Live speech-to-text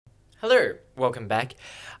Hello, welcome back.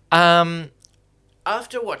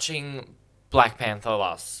 After watching Black Panther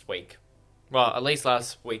last week, well, at least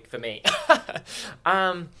last week for me,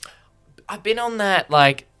 um, I've been on that,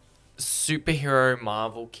 superhero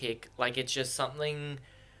Marvel kick. Like, it's just something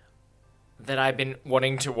that I've been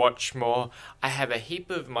wanting to watch more. I have a heap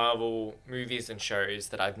of Marvel movies and shows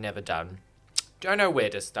that I've never done. Don't know where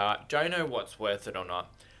to start, don't know what's worth it or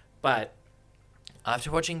not. But after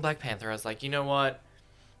watching Black Panther, I was like, you know what?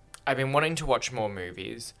 I've been wanting to watch more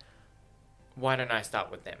movies. Why don't I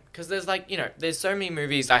start with them? Because there's so many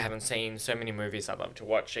movies I haven't seen, so many movies I'd love to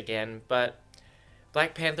watch again, but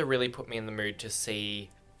Black Panther really put me in the mood to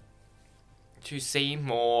see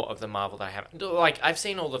more of the Marvel that I haven't. Like, I've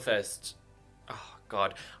seen all the first, oh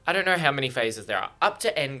god, I don't know how many phases there are. Up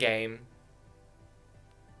to Endgame,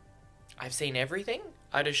 I've seen everything,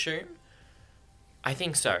 I'd assume. I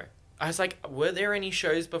think so. I was like, were there any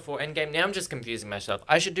shows before Endgame? Now I'm just confusing myself.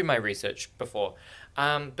 I should do my research before.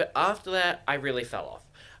 But after that, I really fell off.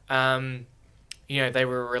 They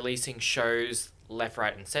were releasing shows left,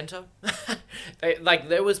 right, and center.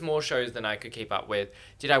 There was more shows than I could keep up with.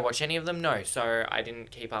 Did I watch any of them? No, so I didn't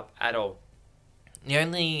keep up at all. The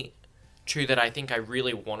only two that I think I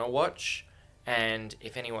really want to watch, and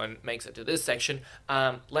if anyone makes it to this section,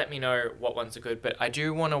 let me know what ones are good. But I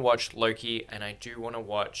do want to watch Loki, and I do want to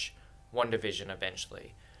watch WandaVision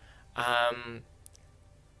eventually.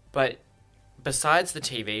 But besides the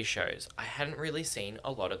TV shows, I hadn't really seen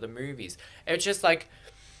a lot of the movies. It's just like,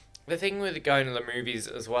 the thing with going to the movies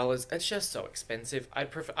as well is it's just so expensive. I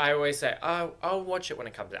always say, oh, I'll watch it when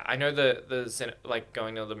it comes out. I know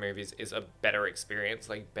going to the movies is a better experience,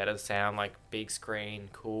 like better sound, like big screen,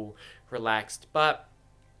 cool, relaxed. But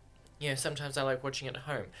sometimes I like watching it at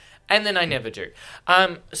home, and then I never do.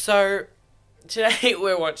 So today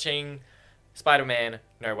we're watching Spider-Man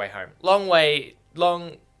No Way Home.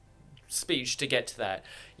 Long speech to get to that.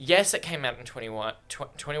 Yes, it came out in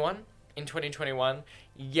 2021.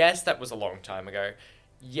 Yes, that was a long time ago.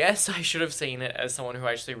 Yes, I should have seen it as someone who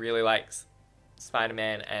actually really likes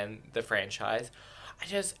Spider-Man and the franchise.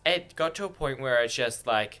 It got to a point where it's just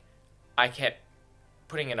like, I kept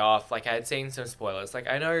putting it off. Like, I had seen some spoilers. Like,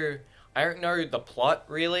 I don't know the plot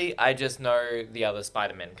really. I just know the other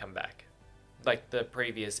Spider-Men come back, like the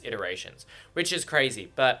previous iterations, which is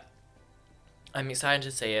crazy, but I'm excited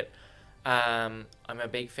to see it. I'm a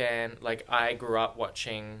big fan. Like, I grew up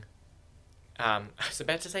watching, I was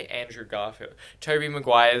about to say Andrew Garfield, Tobey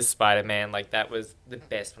Maguire's Spider-Man. Like, that was the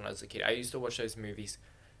best when I was a kid. I used to watch those movies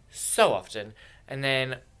so often, and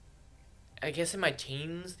then I guess in my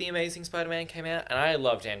teens, The Amazing Spider-Man came out, and I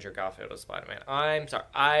loved Andrew Garfield as Spider-Man. I'm sorry,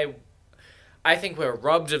 I think we're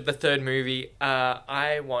robbed of the third movie.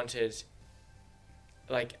 I wanted,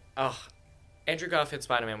 Andrew Garfield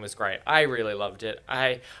Spider-Man was great. I really loved it.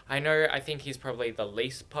 I think he's probably the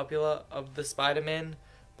least popular of the Spider-Men,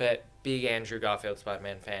 but big Andrew Garfield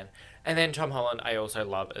Spider-Man fan. And then Tom Holland, I also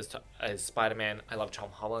love as Spider-Man. I love Tom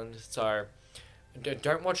Holland, so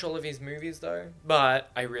don't watch all of his movies though, but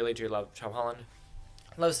I really do love Tom Holland.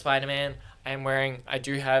 Love Spider-Man. I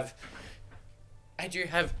do have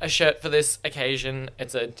a shirt for this occasion.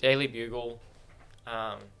 It's a Daily Bugle.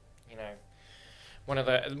 One of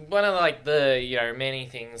the many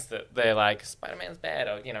things that they're like, Spider-Man's bad,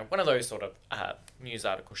 or one of those sort of news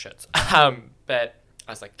article shirts. But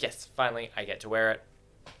I was like, yes, finally I get to wear it.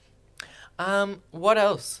 What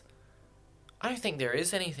else? I don't think there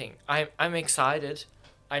is anything. I'm excited.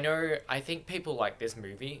 I think people like this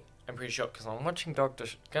movie. I'm pretty sure, because I'm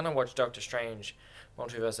gonna watch Doctor Strange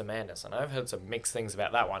Multiverse of Madness, and I've heard some mixed things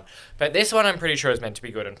about that one. But this one I'm pretty sure is meant to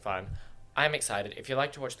be good and fun. I'm excited. If you'd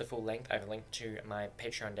like to watch the full length, I have a link to my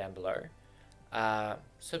Patreon down below.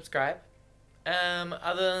 Subscribe.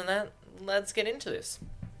 Other than that, let's get into this.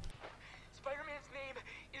 Spider-Man's name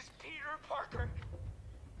is Peter Parker.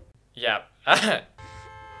 Yeah.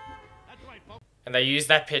 And they use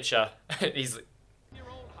that picture. He's...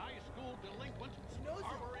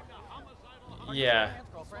 Yeah.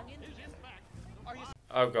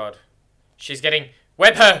 Oh god. She's getting...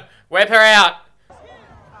 Whip her! Whip her out!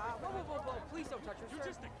 Please don't touch her. You're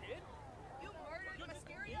just a kid? You murdered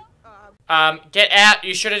Mysterio? Get out.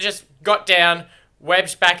 You should have just got down.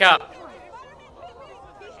 Web's back up.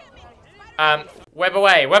 Web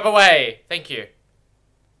away. Web away. Thank you.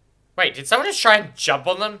 Wait, did someone just try and jump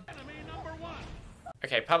on them?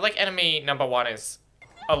 Okay, public enemy number one is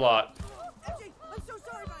a lot. MJ, I'm so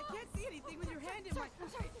sorry, but I can't see anything with your hand in my...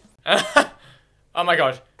 Oh my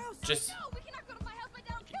god. Just... No, we cannot go to my house. My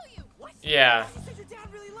dad will kill you. What? Yeah. You said your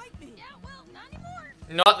dad really liked me. Yeah, well, not anymore.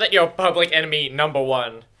 Not that you're public enemy number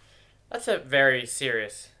one. That's a very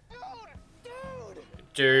serious...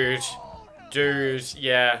 Dude. Dude,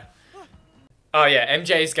 yeah. Oh yeah,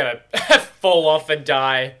 MJ's gonna fall off and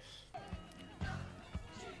die.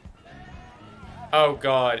 Oh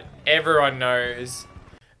god, everyone knows.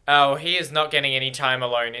 Oh, he is not getting any time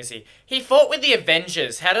alone, is he? He fought with the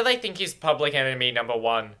Avengers. How do they think he's public enemy number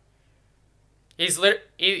one? He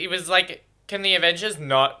was like, can the Avengers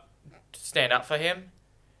not stand up for him?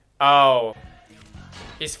 Oh.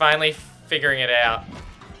 He's finally figuring it out.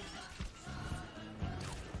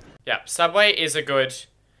 Yep, subway is a good...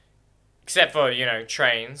 Except for, you know,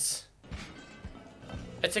 trains.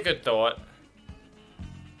 It's a good thought.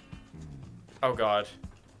 Oh god.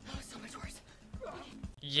 So much worse.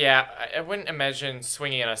 Yeah, I wouldn't imagine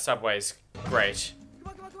swinging in a subway's great.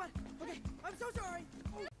 Come on. Okay, I'm so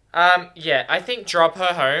sorry. Yeah, I think drop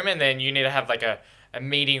her home and then you need to have like a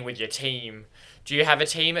meeting with your team. Do you have a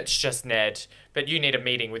team? It's just Ned. But you need a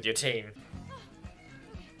meeting with your team.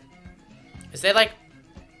 Is there like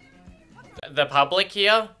the public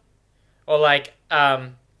here? Or like,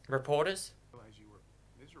 reporters? Realize you were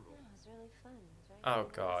miserable. It was really fun. It was very Oh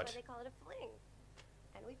fun. god. That's why they call it a fling.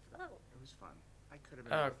 And we flung. It was fun. I could have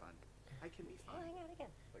been Oh. more fun. I can be We'll fun. hang out again.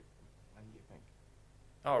 Like, when do you think?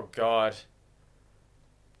 Oh god.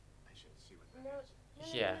 I should see what that No,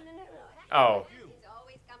 is. Yeah. no. Oh. He's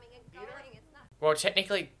always coming and going. It's not. Well,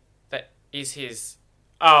 technically, that is his...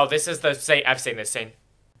 Oh, this is the scene. I've seen this scene.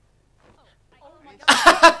 Oh my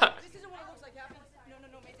god. This isn't what it looks like, Happy.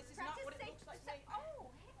 No, mate. This is not what it looks like, mate. Oh,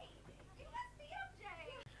 hey. You must be MJ.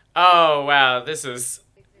 Oh, wow, this is...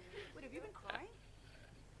 Wait, have you been crying?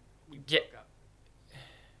 Yeah.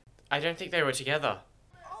 I don't think they were together.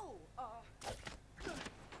 Oh,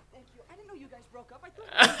 thank you. I didn't know you guys broke up. I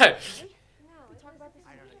thought No, we talked about this.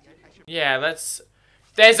 I don't know. I should. Yeah, let's...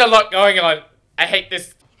 There's a lot going on. I hate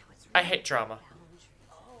this. I hate drama.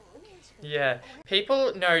 Yeah.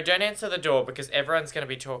 People, no, don't answer the door because everyone's going to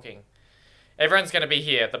be talking. Everyone's going to be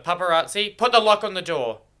here. The paparazzi, put the lock on the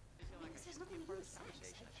door.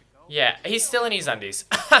 Yeah, he's still in his undies.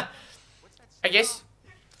 I guess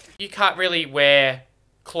you can't really wear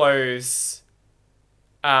clothes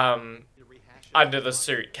under the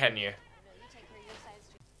suit, can you?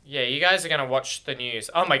 Yeah, you guys are going to watch the news.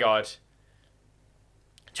 Oh my god.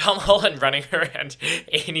 Tom Holland running around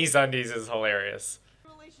in his undies is hilarious.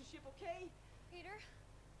 Relationship, okay? Peter?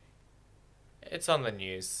 It's on the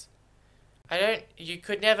news. You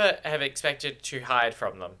could never have expected to hide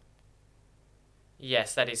from them.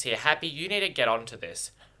 Yes, that is here. Happy, you need to get onto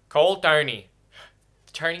this. Call Tony.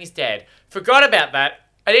 Tony's dead. Forgot about that.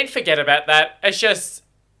 I didn't forget about that. It's just...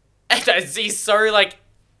 he's so, like,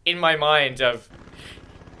 in my mind of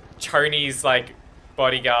Tony's, like,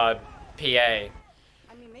 bodyguard PA. I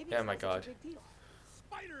mean, maybe Oh it's my not such a god. big deal.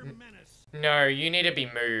 Spider Menace. No, you need to be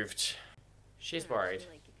moved. She's worried.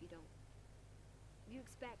 Like if you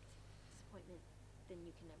expect disappointment, then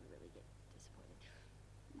you can never really get disappointed.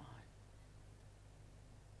 Come on.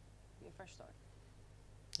 Be a fresh start.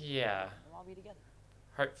 Yeah, We'll all be together.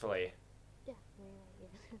 hopefully. Yeah,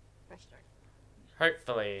 yeah. Fresh start.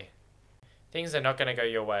 Hopefully. Things are not going to go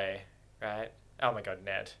your way, right? Oh my god,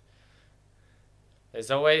 Ned. There's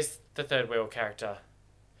always the third wheel character.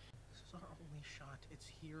 This is our only shot. It's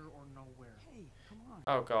here or nowhere. Hey, come on.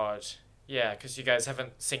 Oh god. Yeah, because you guys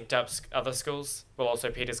haven't synced up other schools. Well, also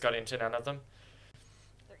Peter's got into none of them.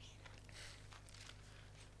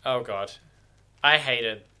 Oh god. I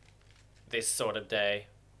hated this sort of day.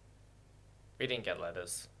 We didn't get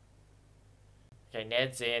letters. Okay,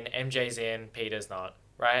 Ned's in, MJ's in, Peter's not,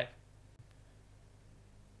 right?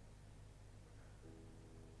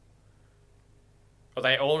 Are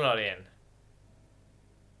they all not in?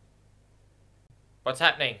 What's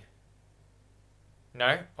happening?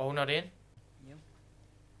 No? All not in? Yep.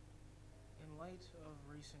 In light of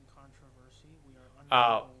recent controversy, we are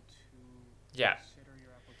Oh. unable to Yeah. consider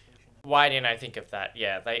your application. Why didn't I think of that?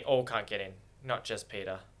 Yeah, they all can't get in. Not just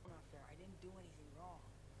Peter. Not fair. I didn't do anything wrong.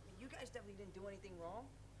 I mean, you guys definitely didn't do anything wrong.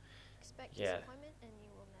 Expect Yeah. disappointment and you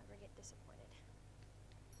will never get disappointed.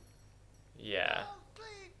 Yeah.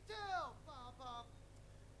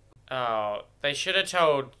 Oh, they should have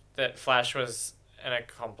told that Flash was an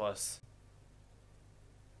accomplice.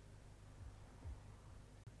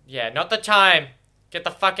 Yeah, not the time. Get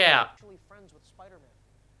the fuck out. Actually friends with Spider-Man.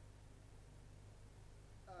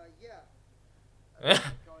 Yeah. Oh.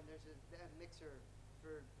 Going, there's a mixer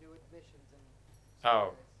for new admissions and.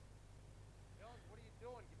 Oh.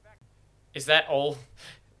 Is that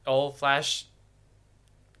all Flash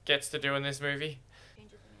gets to do in this movie?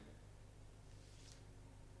 Changes the matter.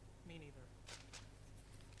 Me neither.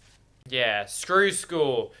 Yeah, screw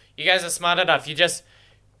school. You guys are smart enough.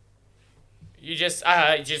 You just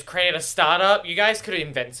created a startup. You guys could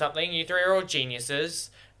invent something. You three are all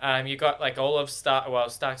geniuses. You got like all of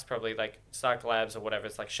Stark's probably like Stark Labs or whatever.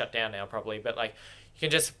 It's like shut down now probably, but like you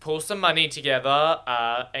can just pull some money together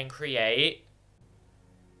and create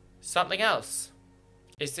something else.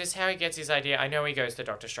 Is this how he gets his idea? I know he goes to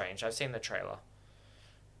Doctor Strange. I've seen the trailer.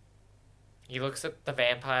 He looks at the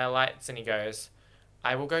vampire lights and he goes,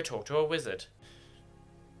 I will go talk to a wizard.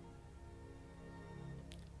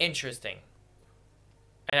 Interesting.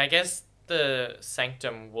 And I guess the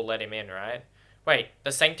Sanctum will let him in, right? Wait,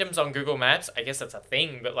 the Sanctum's on Google Maps? I guess that's a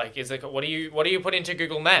thing, but like, is it, what do you put into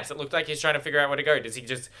Google Maps? It looked like he's trying to figure out where to go. Does he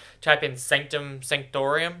just type in Sanctum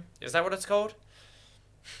Sanctorium? Is that what it's called?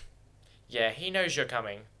 Yeah, he knows you're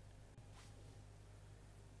coming.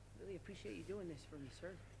 Really appreciate you doing this for me,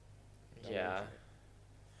 sir. Yeah.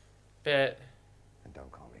 But... And don't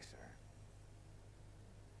call me sir.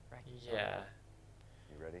 Yeah.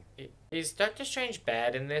 You ready? Is Doctor Strange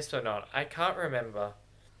bad in this or not? I can't remember.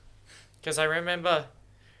 Because I remember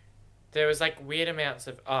there was like weird amounts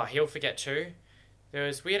of... Oh, he'll forget too. There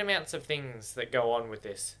was weird amounts of things that go on with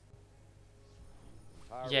this.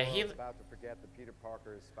 Yeah, he... about to forget that Peter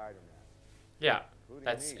Parker is Spider-Man. Yeah, Including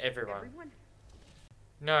that's me. everyone. Everyone?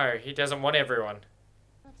 No, he doesn't want everyone.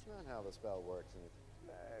 That's not how the spell works, and it's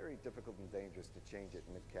very difficult and dangerous to change it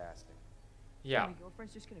mid-casting. Yeah. My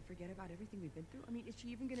girlfriend's just gonna forget about everything we've been through? I mean, is she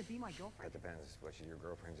even gonna be my girlfriend? That depends. Was she your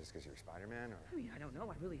girlfriend just because you're Spider-Man, or...? I mean, I don't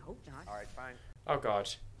know. I really hope not. All right, fine. Oh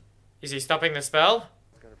god. Is he stopping the spell?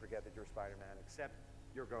 It's gonna forget that you're Spider-Man, except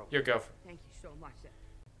your girlfriend. Your girlfriend. Thank you so much.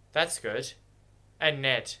 That's good. And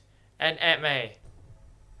Ned. And Aunt May.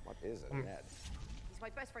 What is it, Ned? He's my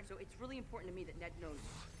best friend, so it's really important to me that Ned knows.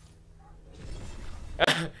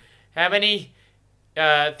 How many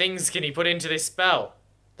things can he put into this spell?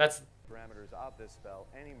 That's... Parameters of this spell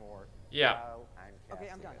anymore. Yeah. While I'm Okay,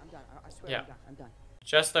 I'm casting done. it. I'm done. I swear, Yeah. I'm done.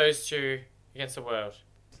 Just those two against the world.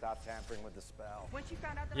 Stop tampering with the spell. When she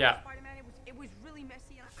found out that Yeah. I was Spider-Man, it was really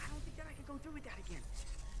messy, and I don't think that I could go through with that again.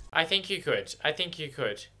 I think you could. I think you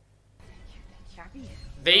could. Happy?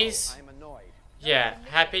 These... I'm annoyed. Yeah,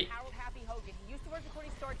 Happy... Harold Happy Hogan. He used to work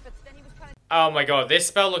recording storage, but then he was kind of... Oh my god, this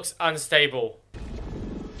spell looks unstable.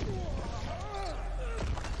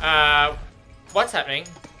 What's happening?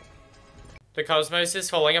 The cosmos is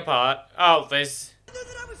falling apart. Oh, there's... I knew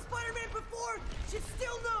that I was Spider-Man before! Should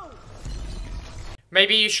still know!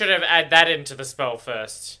 Maybe you should have added that into the spell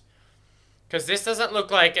first. Because this doesn't look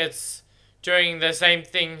like it's doing the same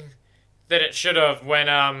thing that it should have when,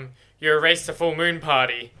 you erased the full moon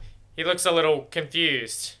party. He looks a little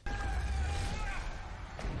confused.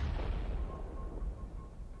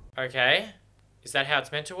 Okay. Is that how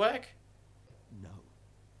it's meant to work? No.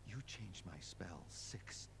 You changed my spell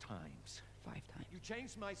 6 times. 5 times. You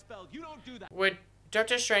changed my spell. You don't do that. Would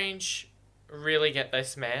Doctor Strange really get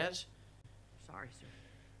this mad? Sorry, sir.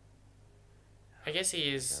 I guess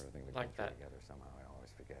he is Everything we like go that. through together somehow. I always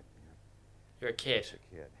forget. You know, You're a kid. it's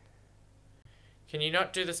a kid. Can you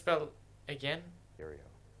not do the spell again? Dario,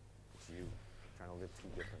 it's you. Trying to live 2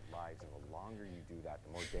 different lives, and the longer you do that,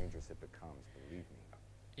 the more dangerous it becomes. Believe me.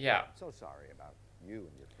 Yeah. I'm so sorry about you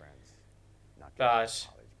and your friends. Not But- getting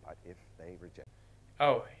college, but if they reject,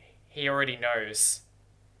 Oh, he already knows.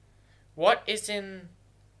 What is in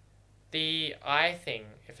the eye thing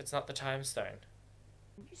if it's not the time stone?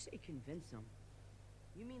 When you say convince them,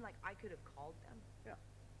 you mean like I could have called them? Yeah.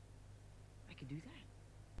 I could do that?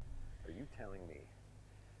 are you telling me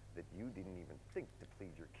that you didn't even think to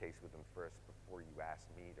plead your case with them first before you asked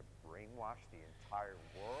me to brainwash the entire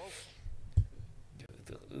world?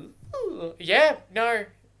 Yeah, no.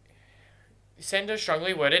 Send a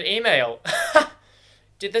strongly worded email.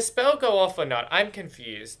 Did the spell go off or not? I'm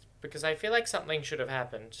confused because I feel like something should have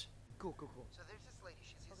happened. Cool. So there's this lady.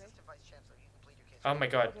 She's the assistant vice chancellor. You can plead your case. Oh my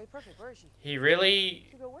god. Okay, perfect. Where is she? He really...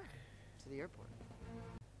 To go where? To the airport.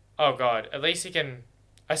 Oh god, at least he can...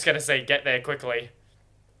 I was gonna say get there quickly.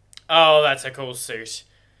 Oh, that's a cool suit.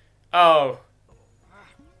 Oh,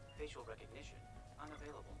 Facial recognition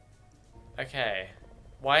unavailable. okay.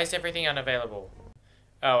 Why is everything unavailable?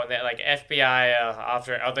 Oh, and they're like FBI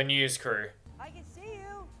after... Oh, the news crew. I can see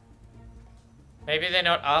you. Maybe they're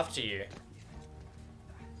not after you.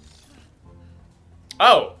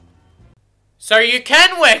 Oh! So you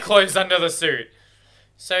can wear clothes under the suit!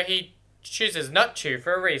 So he chooses not to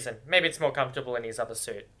for a reason. Maybe it's more comfortable in his other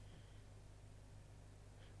suit.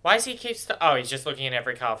 Why does he keep oh, he's just looking in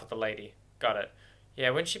every car for the lady. Got it.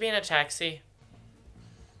 Yeah, wouldn't she be in a taxi?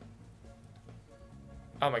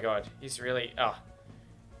 Oh my god, he's really... Oh.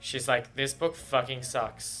 She's like, this book fucking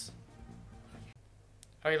sucks.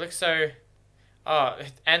 Oh, he looks so... Oh,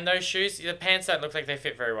 and those shoes, the pants don't look like they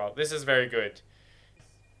fit very well. This is very good.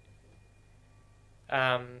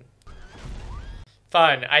 Fun.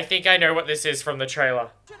 I think I know what this is from the trailer.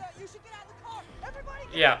 You should get out of the car. Everybody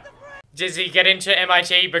get Yeah. out the front. Does he get into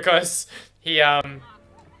MIT because he,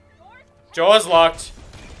 door's locked.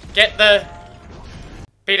 Get the...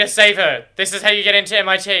 Peter, save her. This is how you get into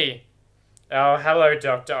MIT. Oh, hello,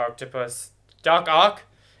 Dr. Octopus. Doc Ock?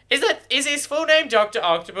 Is his full name Dr.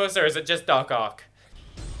 Octopus or is it just Doc Ock?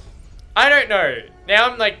 I don't know. Now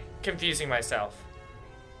I'm, like, confusing myself.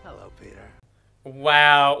 Hello, Peter.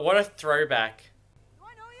 Wow, what a throwback. Do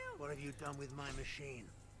I know you? What have you done with my machine?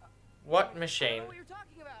 What I don't machine? know what you're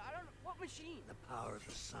talking about. I don't know. What machine? The power of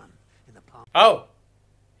the sun in the palm. Oh,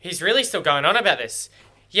 he's really still going on about this.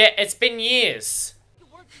 Yeah, it's been years. We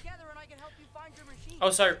can work together and I can help you find your machine.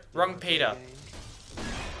 Also, wrong Peter.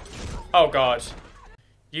 Oh god.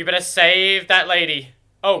 You better save that lady.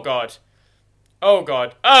 Oh god. Oh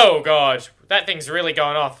god. Oh god. That thing's really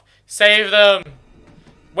going off. Save them.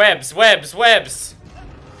 Webs, webs, webs.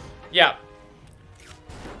 Yeah.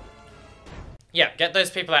 Yeah, get those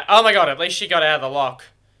people out. Oh my god, at least she got out of the lock.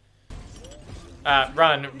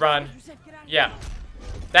 Run, run. Yeah.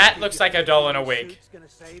 That looks like a doll in a wig. Gonna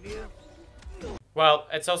save you? Well,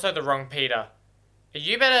 it's also the wrong Peter.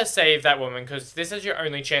 You better save that woman, because this is your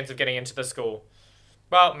only chance of getting into the school.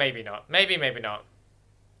 Well, maybe not. Maybe, maybe not.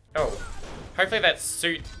 Oh. Hopefully that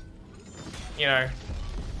suit, you know,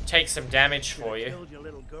 takes some damage for you. Killed your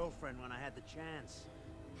little girlfriend when I had the chance.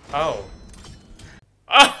 Oh.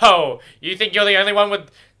 Oh! You think you're the only one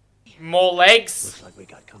with more legs? Looks like we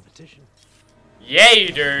got competition. Yeah,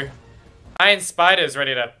 you do. Iron Spider's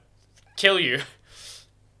ready to kill you.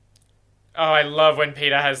 Oh, I love when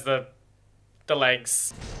Peter has the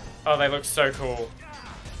legs. Oh, they look so cool.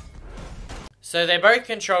 So they're both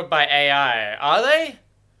controlled by AI, are they?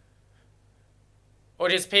 Or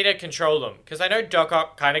does Peter control them? Because I know Doc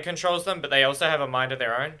Ock kind of controls them, but they also have a mind of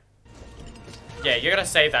their own. Yeah, you're gonna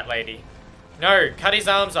save that lady. No, cut his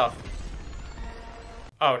arms off.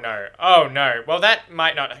 Oh no, oh no. Well, that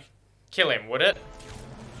might not kill him, would it?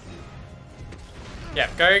 Yeah,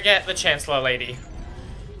 go get the Chancellor lady.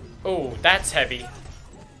 Ooh, that's heavy.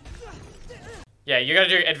 Yeah, you gotta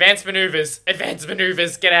do advanced maneuvers. Advanced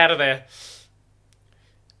maneuvers, get out of there.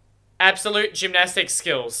 Absolute gymnastic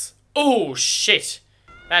skills. Ooh, shit.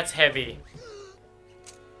 That's heavy.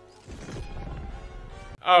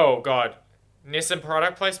 Oh, God. Nissan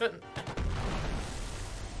product placement?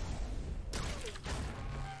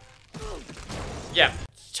 Yeah,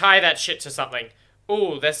 tie that shit to something.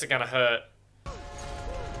 Ooh, this is gonna hurt.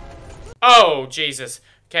 Oh, Jesus.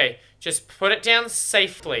 Okay, just put it down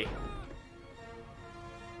safely.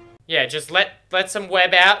 Yeah, just let some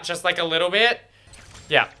web out, just like a little bit.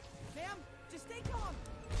 Yeah. Ma'am, just stay calm.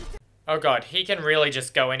 Oh god, he can really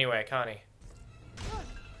just go anywhere, can't he?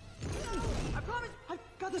 I promise. I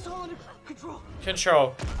got this all under control.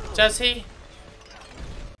 Control. Does he?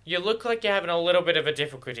 You look like you're having a little bit of a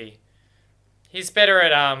difficulty. He's better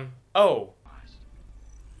at, oh.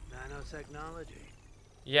 Nanotechnology.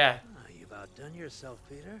 Yeah. Ah, you've outdone yourself,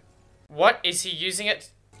 Peter. What? Is he using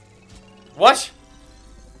it? What?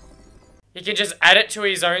 He can just add it to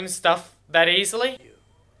his own stuff that easily?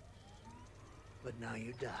 But now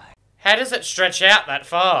you die. How does it stretch out that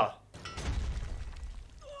far?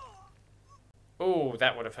 Ooh,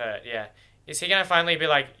 that would have hurt, yeah. Is he gonna finally be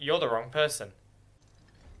like, you're the wrong person?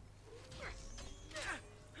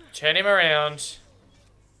 Turn him around.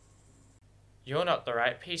 You're not the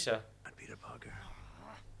right Peter. Not Peter Parker.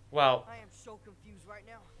 Well, I am so confused right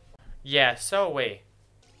now. yeah, so are we.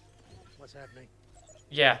 What's happening?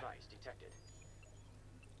 Yeah. Device detected.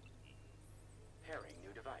 Pairing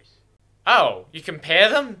new device. Oh, you compare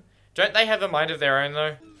them? Don't they have a mind of their own,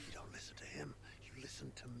 though? You don't listen to him. You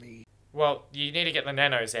listen to me. Well, you need to get the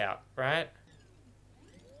nanos out, right?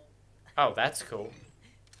 Oh, that's cool.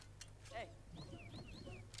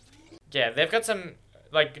 Yeah, they've got some,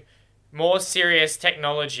 like, more serious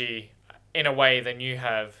technology in a way than you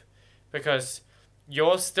have. Because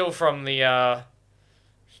you're still from the,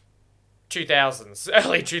 2000s,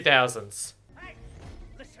 early 2000s. Hey,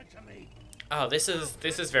 listen to me. Oh, this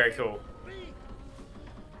is very cool.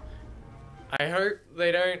 I hope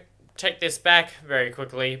they don't take this back very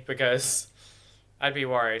quickly, because I'd be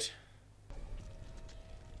worried.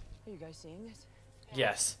 Are you guys seeing this?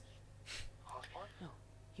 Yes. No,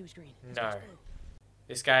 he was green. No.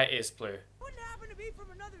 This guy is blue. Wouldn't happen to be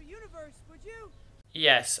from another universe, would you?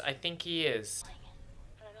 Yes, I think he is.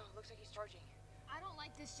 I don't know. Looks like he's charging. I don't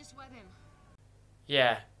like this, just web him.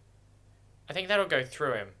 Yeah. I think that'll go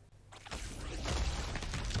through him.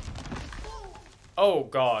 Oh,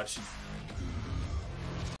 God.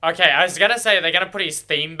 Okay, I was gonna say they're gonna put his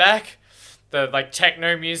theme back. The, like,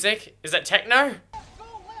 techno music. Is it techno?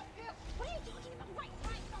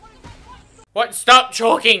 What? Stop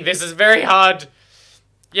talking! This is very hard.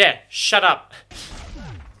 Yeah, shut up.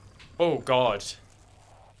 Oh, God.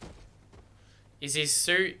 Is his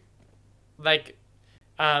suit, like,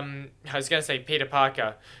 I was gonna say Peter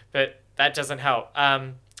Parker, but that doesn't help.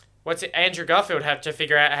 What's it? Andrew Garfield have to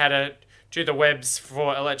figure out how to do the webs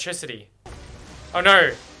for electricity. Oh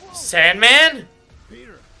no! Sandman?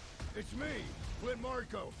 Peter, it's me, Clint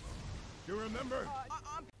Marco. You remember?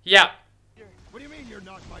 Yeah. What do you mean you're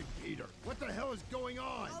not my Peter? What the hell is going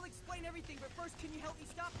on? I'll explain everything, but first, can you help me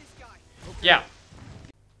stop this guy? Yeah.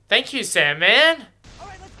 Thank you, Sandman. All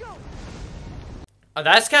right, let's go. Oh,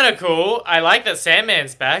 that's kind of cool. I like that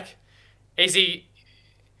Sandman's back. Is he...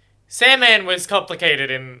 Sandman was complicated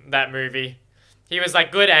in that movie. He was like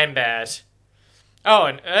good and bad. Oh,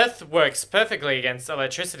 and Earth works perfectly against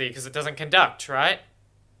electricity because it doesn't conduct, right?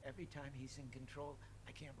 Every time he's in control,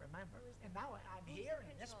 I can't remember. And now I'm here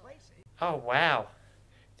in this place. Oh, wow.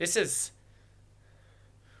 This is...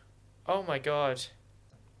 Oh my god. He's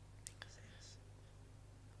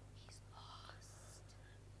lost.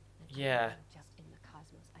 Yeah. Just in the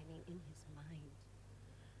cosmos, I mean in his mind.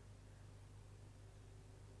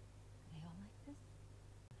 Are they all like this?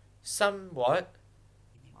 Somewhat.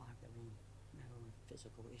 They all have their own mental and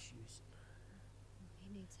physical issues. He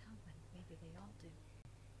needs help, and maybe they all do.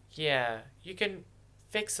 Yeah, you can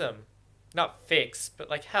fix them. Not fix, but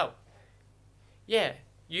like help. Yeah,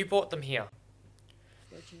 you brought them here.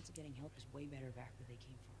 Their chance of getting help is way better back where they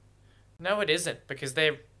came from. No, it isn't, because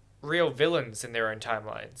they're real villains in their own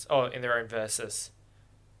timelines. Or in their own verses.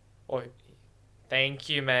 Or, thank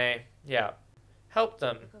you, May. Yeah. Help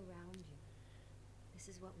them. Look around you. This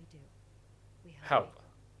is what we do. We Help. people.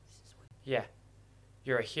 This is what Yeah.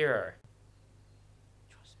 You're a hero.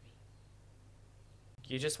 trust me.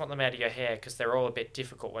 You just want them out of your hair, because they're all a bit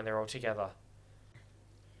difficult when they're all together.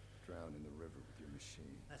 Drown in the river with your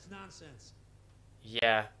machine. That's nonsense.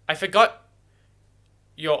 Yeah. I forgot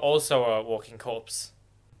you're also a walking corpse.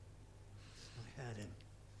 I had him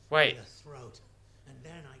Wait, in the throat, and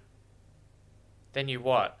then I... then you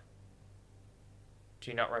what?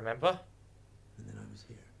 Do you not remember? And then I was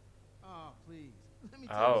here. Oh, please. Let me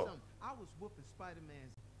tell Oh. you something. I was whooping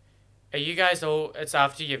Spider-Man's Are you guys all... It's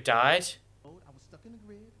after you've died? load. I was stuck in the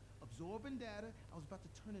grid, absorbing data. I was about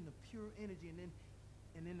to turn into pure energy, and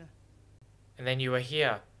then And then you were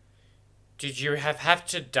here. Did you have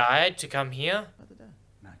to die to come here? about to die.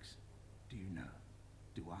 Max, do you know?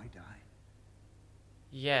 Do I die?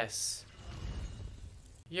 Yes.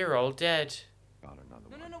 You're all dead. Found another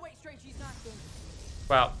No, one. no, no, wait, Strange, he's not dead.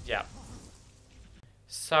 Well, yeah.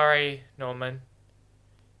 Sorry, Norman.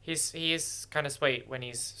 He is kind of sweet when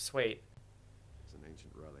he's sweet. It's an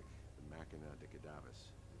ancient relic, the Machina de Cadavis.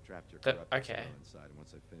 Trapped your The- corrupted okay. spell inside, and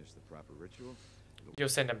once I finish the proper ritual, You'll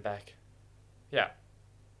send him back. Yeah.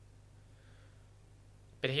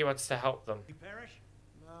 But he wants to help them. You perish?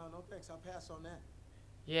 No, no thanks. I'll pass on that.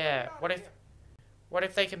 Yeah. What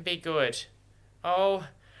if they can be good? Oh,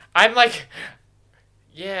 I'm like,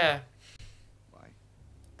 yeah. Why?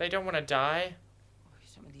 They don't want to die.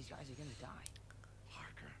 Some of these guys are gonna die.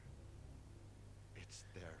 Parker. It's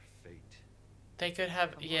their fate. They could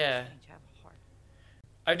have, Come on, yeah. Strange, have a heart.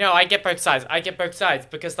 Oh no, I get both sides. I get both sides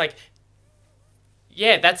because like,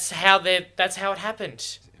 yeah, that's how it happened.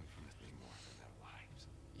 It's infinitely more than their lives.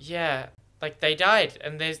 Yeah, like they died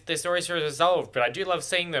and their stories are resolved, but I do love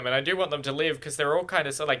seeing them and I do want them to live because they're all kind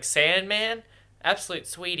of so like Sandman, absolute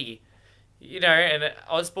sweetie, you know, and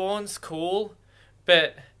Osborn's cool,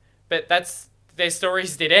 but that's their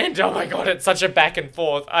stories did end. Oh my god, it's such a back and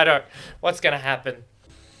forth. What's gonna happen?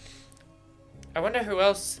 I wonder who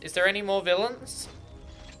else. Is there any more villains?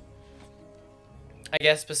 I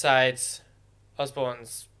guess besides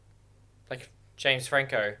Osborn's, like James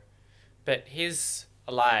Franco, but he's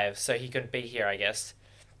alive, so he couldn't be here, I guess.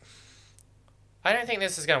 I don't think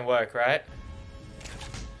this is gonna work, right?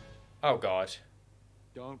 Oh god.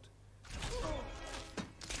 Don't.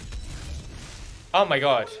 Oh my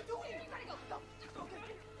god.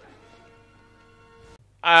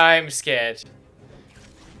 I'm scared.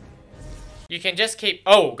 You can just keep,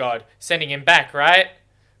 oh god, sending him back, right?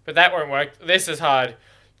 But that won't work. This is hard.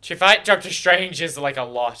 To fight Doctor Strange is like a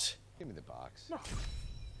lot. Give me the box.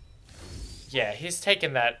 Yeah, he's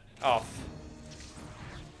taken that off.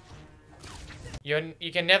 You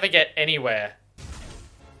can never get anywhere.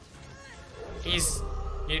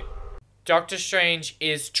 Doctor Strange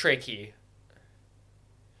is tricky.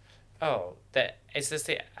 Oh, is this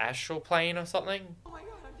the astral plane or something? Oh my god,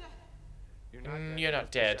 I'm dead. You're not dead. You're not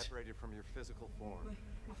Just dead. Separated from your physical form.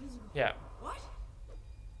 Yeah. What?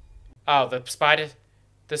 Oh, the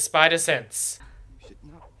spider sense. You should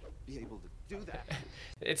not be able to do that.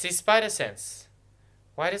 It's his spider sense.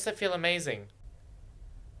 Why does it feel amazing?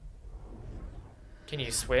 Can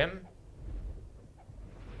you swim?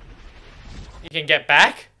 You can get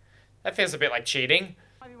back? That feels a bit like cheating.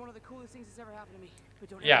 Might be one of the coolest things that's ever happened to me. But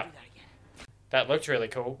don't Yeah. ever do that again. That looked really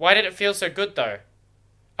cool. Why did it feel so good though?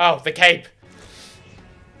 Oh, the cape.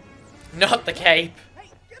 Not the cape.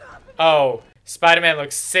 Oh, Spider-Man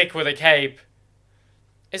looks sick with a cape.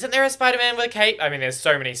 Isn't there a Spider-Man with a cape? I mean, there's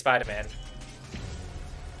so many Spider-Man.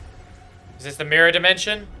 Is this the mirror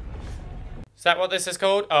dimension? Is that what this is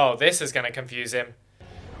called? Oh, this is gonna confuse him.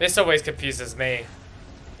 This always confuses me.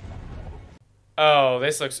 Oh,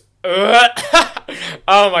 this looks...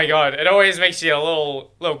 Oh my god, it always makes you a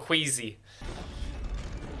little queasy.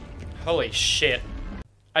 Holy shit.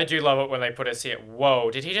 I do love it when they put us here. Whoa,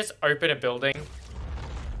 did he just open a building?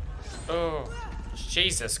 Oh,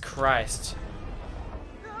 Jesus Christ.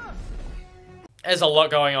 There's a lot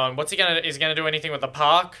going on. What's he gonna... Is he gonna do anything with the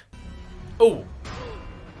park? Ooh.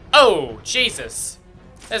 Oh, Jesus.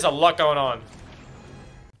 There's a lot going on.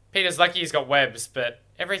 Peter's lucky he's got webs, but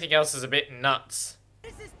everything else is a bit nuts.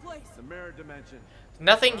 What is this place? The mirror dimension.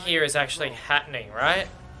 Nothing here is actually happening, right?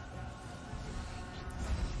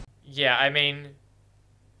 Yeah, I mean...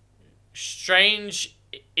 Strange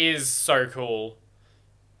is so cool.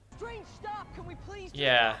 Strange, stop! Can we please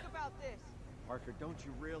Yeah. talk about this? Parker, don't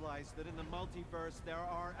you realize that in the multiverse there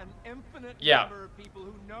are an infinite Yeah. number of people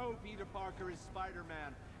who know Peter Parker is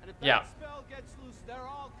Spider-Man? And if that Yeah. spell gets loose, they're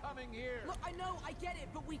all coming here. Look, I know, I get it,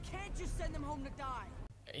 but we can't just send them home to die.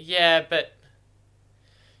 Yeah, but...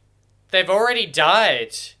 They've already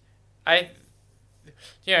died.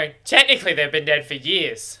 You know, technically they've been dead for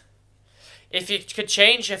years. If you could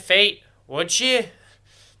change your fate, would you?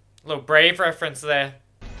 A little Brave reference there.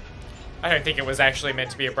 I don't think it was actually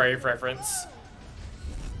meant to be a Brave reference.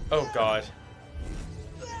 Oh god.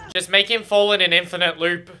 Just make him fall in an infinite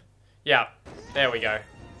loop. Yeah, there we go.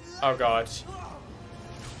 Oh god.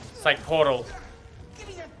 It's like Portal.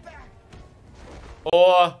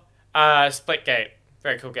 Or, Splitgate.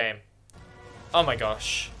 Very cool game. Oh my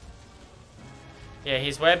gosh. Yeah,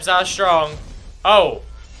 his webs are strong. Oh!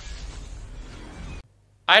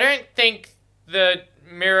 I don't think the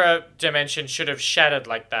mirror dimension should have shattered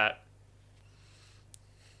like that.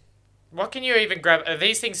 What can you even grab? Are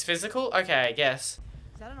these things physical? Okay, I guess.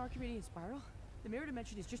 Is that an Archimedean spiral? The mirror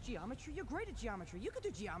dimension is just geometry? You're great at geometry. You can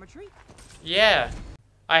do geometry. Yeah.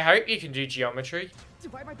 I hope you can do geometry.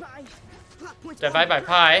 Divide by pi. Divide by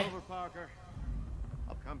pi. Over, Parker.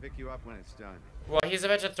 I'll come pick you up when it's done. Well, he's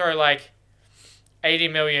about to throw like 80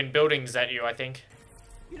 million buildings at you, I think.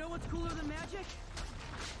 You know what's cooler than magic?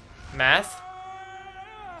 Math?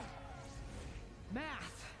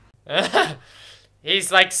 Math.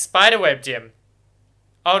 He's like spiderwebbed him.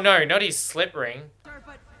 Oh no, not his slip ring. Sorry,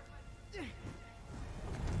 but...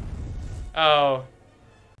 Oh.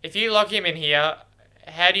 If you lock him in here,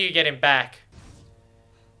 how do you get him back?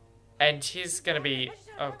 And he's gonna be...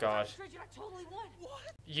 Oh god.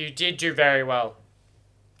 You did do very well.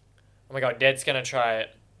 Oh my god, Ned's gonna try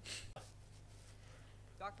it.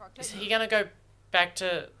 Is he gonna go back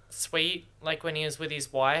to Sweet, like when he was with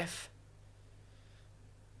his wife?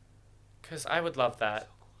 Because I would love that.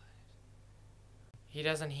 He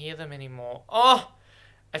doesn't hear them anymore. Oh!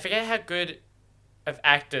 I forget how good of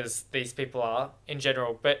actors these people are in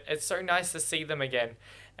general, but it's so nice to see them again.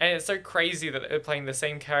 And it's so crazy that they're playing the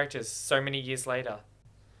same characters so many years later.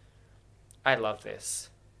 I love this.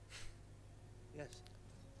 Yes.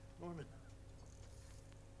 Norman.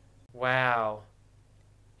 Wow.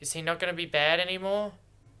 Is he not going to be bad anymore?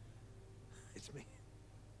 It's me.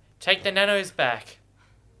 Take the nanos back.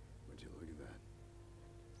 Would you look at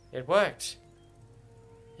that? It worked.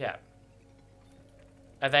 Yeah.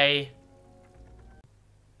 Are they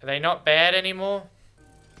not bad anymore?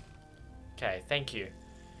 Okay, thank you.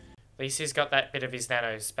 At least he's got that bit of his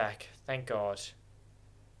nanos back. Thank God.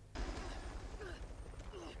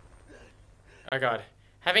 Oh God.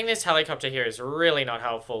 Having this helicopter here is really not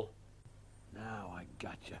helpful. Now I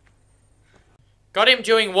gotcha. Got him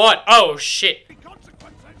doing what? Oh, shit.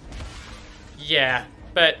 Yeah,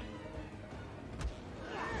 but...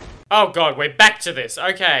 Oh God, we're back to this.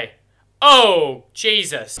 Okay. Oh,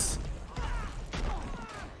 Jesus.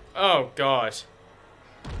 Oh God.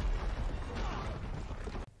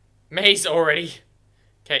 May's already...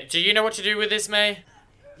 Okay, do you know what to do with this, May?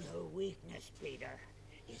 Your weakness, Peter,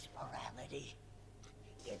 is morality.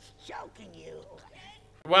 It's choking you.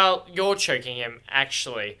 Well, you're choking him,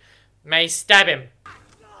 actually. May, stab him.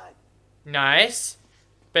 Nice.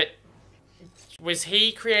 But Was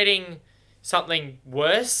he creating something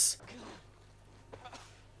worse?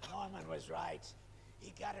 Norman was right.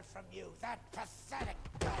 He got it from you. That pathetic,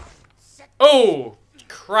 sick. Oh,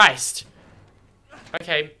 Christ.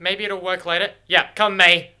 Okay, maybe it'll work later. Yeah, come,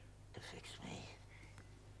 May. To fix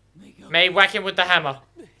me. May, whack him with the hammer.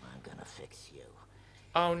 I'm gonna fix you.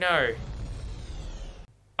 Oh, no.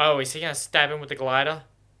 Oh, is he gonna stab him with the glider?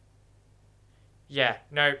 Yeah,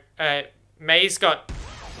 no. May's got...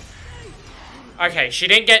 Okay, she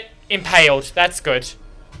didn't get impaled. That's good.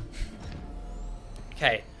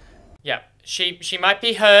 Okay. Yeah, she might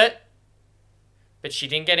be hurt, but she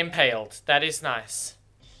didn't get impaled. That is nice.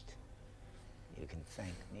 You can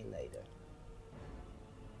thank me later.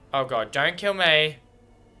 Oh god, don't kill me.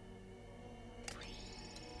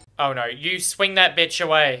 Oh no, you swing that bitch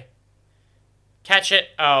away. Catch it.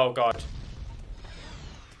 Oh god.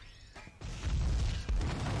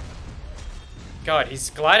 God, his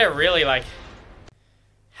glider really, like,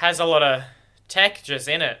 has a lot of tech just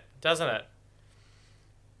in it, doesn't it?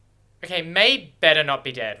 Okay, May better not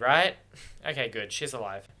be dead, right? Okay, good. She's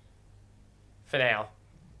alive. For now.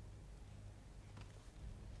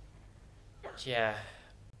 Yeah.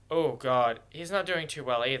 Oh, God. He's not doing too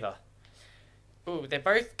well either. Ooh, they're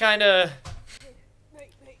both kind of...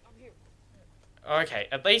 Okay,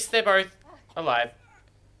 at least they're both alive.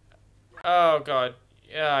 Oh, God.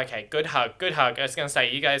 Yeah, okay, good hug, good hug. I was going to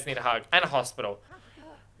say, you guys need a hug. And a hospital.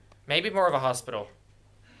 Maybe more of a hospital.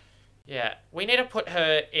 Yeah, we need to put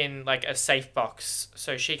her in, like, a safe box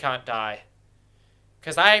so she can't die.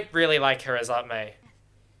 Because I really like her as Aunt May.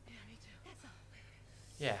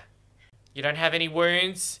 Yeah. You don't have any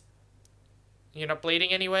wounds? You're not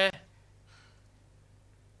bleeding anywhere?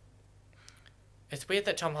 It's weird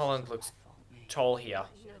that Tom Holland looks tall here.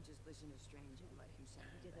 You should just listen to Strange and let him say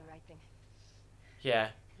You did the right thing. Yeah.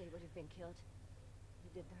 They would have been killed. You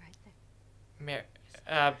did the right thing.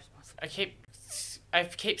 I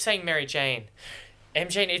keep saying Mary Jane.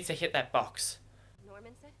 MJ needs to hit that box.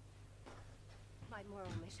 Norman said? My moral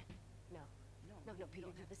mission. No, Peter,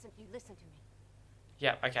 you listen to me.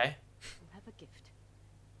 Yeah, okay. You have a gift.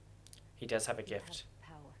 He does have a You gift. have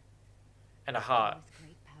power. And a heart. With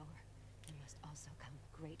great power, there must also come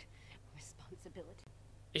great responsibility.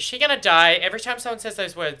 Is she gonna die? Every time someone says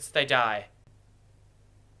those words, they die.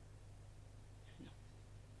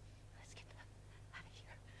 Let's get them out of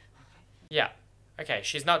here. Yeah. Okay,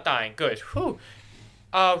 she's not dying. Good. Whew.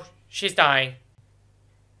 Oh, she's dying.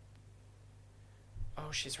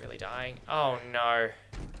 Oh, she's really dying. Oh, no.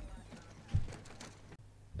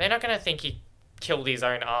 They're not gonna think he killed his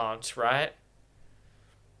own aunt, right?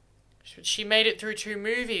 She made it through 2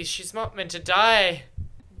 movies. She's not meant to die.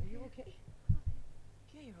 Are you okay?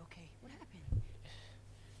 Yeah, you're okay. What happened?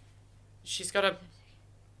 She's got a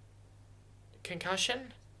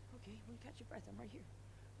concussion? Okay, when you catch your breath, I'm right here.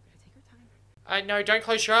 We're gonna take our time. No, don't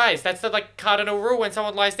close your eyes. That's the, like, cardinal rule when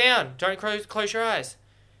someone lies down. Don't close your eyes.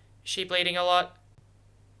 Is she bleeding a lot?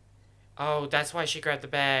 Oh, that's why she grabbed the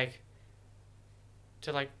bag.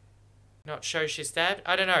 To, like, not show she's stabbed?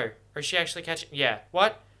 I don't know. Or is she actually catching... Yeah.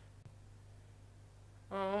 What?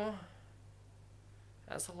 Oh.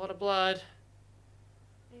 That's a lot of blood.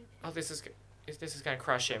 Oh, this is gonna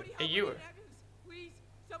crush him. Are you... Please,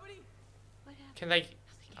 somebody. Can they...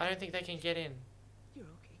 I don't think they can get in. You're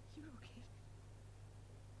okay. You're okay.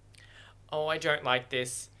 Oh, I don't like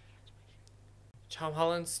this. Tom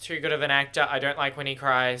Holland's too good of an actor. I don't like when he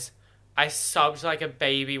cries. I sobbed like a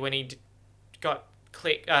baby when he got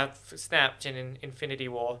snapped in Infinity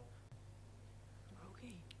War. We're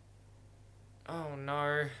okay. Oh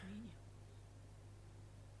no.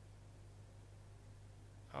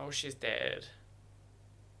 Oh, she's dead.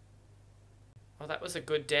 Oh, that was a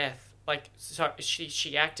good death. Like, so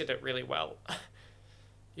she acted it really well.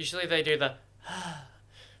 Usually they do the,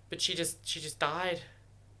 but she just died.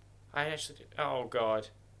 I actually did. Oh god.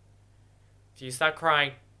 If you start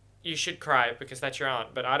crying, you should cry because that's your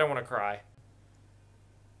aunt. But I don't want to cry.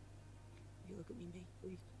 You look at me, May,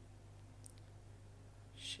 please.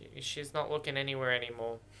 She's not looking anywhere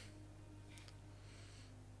anymore.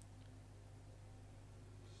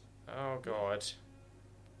 Oh god.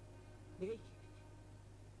 May.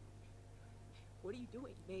 What are you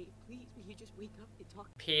doing, May? Please, will you just wake up and talk?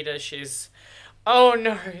 Peter, she's... Oh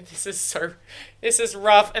no, this is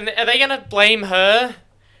rough. And are they gonna blame her?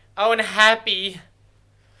 Oh, and Happy.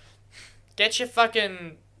 Get your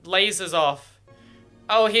fucking lasers off.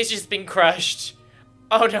 Oh, he's just been crushed.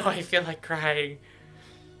 Oh no, I feel like crying.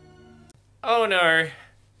 Oh no.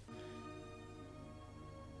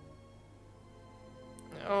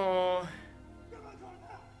 Oh.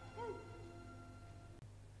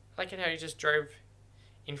 I like it how he just drove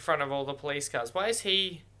in front of all the police cars. Why is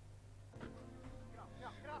he...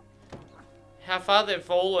 How far they've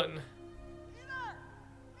fallen.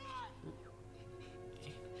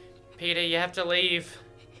 Peter, you have to leave.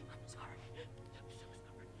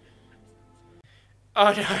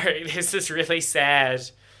 Oh no, this is really sad.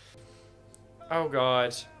 Oh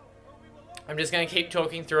god. I'm just gonna keep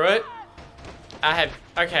talking through it.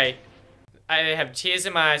 Okay. I have tears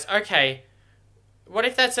in my eyes. Okay. What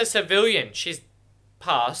if that's a civilian? She's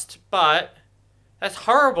passed, but that's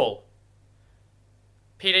horrible.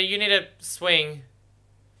 Peter, you need a swing.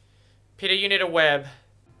 Peter, you need a web.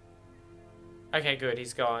 Okay, good,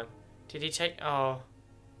 he's gone. Did he take... Oh.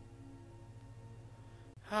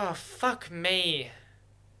 Oh, fuck me.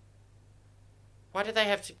 Why did they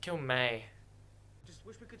have to kill May? Just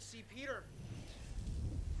wish we could see Peter.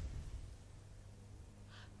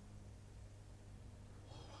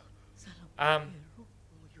 Um... Oh,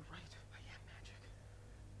 you're right. I am magic.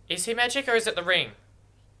 Is he magic or is it the ring?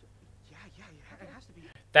 Yeah, it has to be.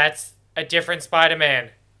 That's a different Spider-Man.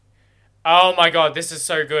 Oh my god, this is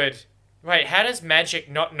so good. Wait, how does magic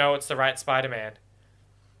not know it's the right Spider-Man?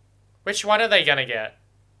 Which one are they gonna get?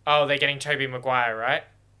 Oh, they're getting Tobey Maguire, right?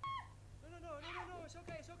 No, it's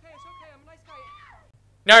okay, I'm a nice guy.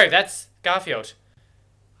 No, that's Garfield.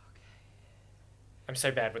 I'm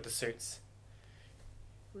so bad with the suits.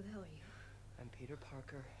 Who the hell are you? I'm Peter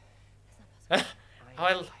Parker.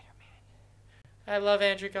 Oh, I love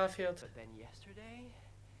Andrew Garfield. But then yesterday,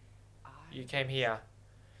 You came here.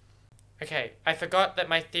 Okay, I forgot that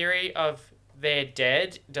my theory of they're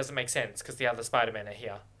dead doesn't make sense because the other Spider-Men are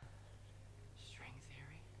here. String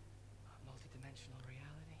theory, multidimensional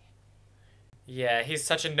reality. Yeah, he's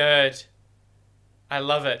such a nerd. I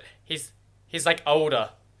love it. He's like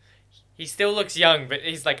older. He still looks young, but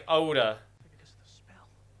he's like older. Because of the spell.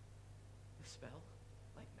 The spell?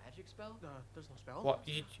 Like magic spell? There's no spell. What?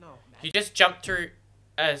 No. You just jumped through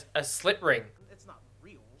a slit ring. It's not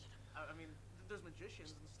real. I mean, there's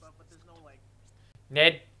magicians and stuff, but there's no, like...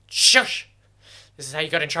 Ned, shush! This is how you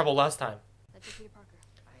got in trouble last time. That's your Peter Parker.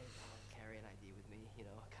 I carry an ID with me, you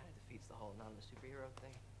know, it kind of defeats the whole anonymous superhero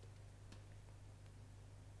thing.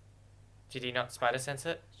 Did he not spider sense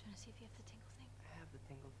it? I was trying to see if you have the tingle thing. I have the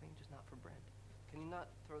tingle thing, just not for bread. Can you not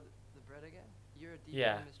throw the bread again? You're a deeply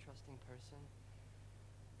Yeah. mistrusting person,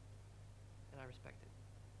 and I respect it.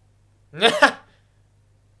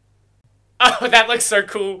 Oh, that looks so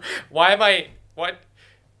cool. Why do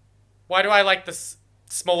I like the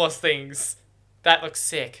smallest things? That looks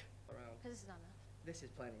sick. Because this is not enough. This is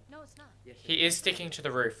plenty. No, it's not. Yes, He is sticking to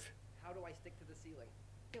the roof. How do I stick to the ceiling?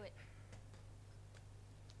 Do it.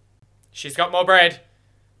 She's got more bread.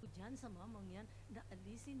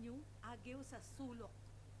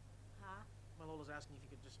 My Lola's asking if you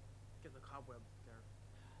could just get the cobweb there.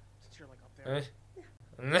 Since you're, like, up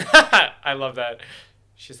there. I love that.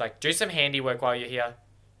 She's like, do some handiwork while you're here.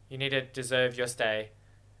 You need to deserve your stay.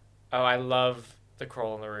 Oh, I love the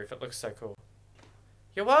crawl on the roof. It looks so cool.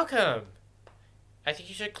 You're welcome. I think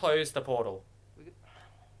you should close the portal.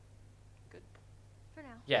 Good. For now.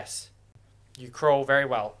 Yes. You crawl very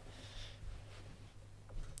well.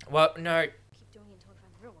 Well, no. Keep doing it until I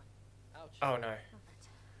find the real one. Ouch. Oh, no. Not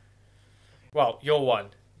that. Well, you're one.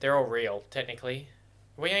 They're all real, technically.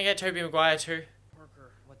 Are we gonna get Tobey Maguire too?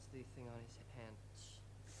 Parker. What's the thing on his hand?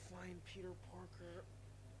 Find Peter Parker.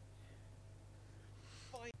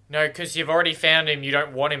 No, because you've already found him. You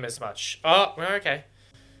don't want him as much. Oh, well, okay.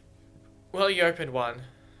 Well, you opened one.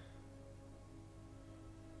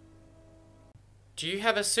 Do you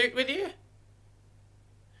have a suit with you?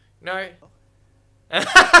 No. I hope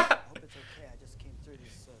it's okay. I just came through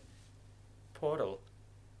this Portal.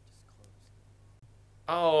 just closed.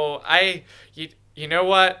 Oh, you know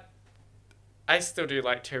what? I still do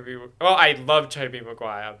like Tobey. Well, I love Tobey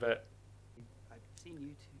Maguire, but I've seen you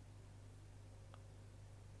two.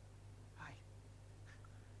 Hi.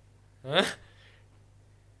 huh?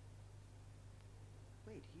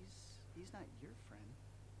 Wait, he's not your friend.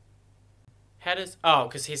 How does? Oh,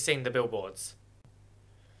 because he's seen the billboards.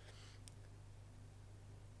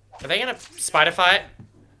 Are they gonna spider fight?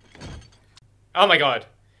 Oh my god!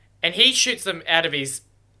 And he shoots them out of his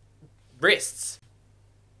wrists.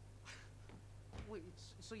 Wait,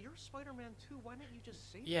 so you're Spider-Man too? Why didn't you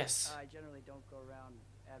just say that? Yes. I generally don't go around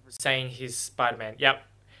advertising. Saying he's Spider-Man. Yep.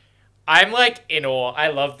 I'm like in awe. I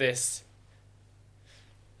love this.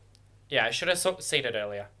 Yeah, I should have seen it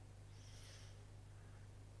earlier.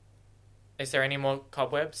 Is there any more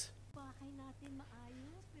cobwebs?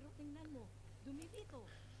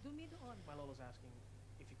 My Lola's asking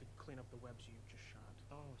if you could clean up the webs you just shot.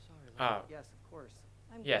 Oh, sorry. Oh, Yes, of course.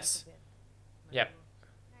 yes. Going to bed. Yep.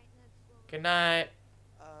 Good night.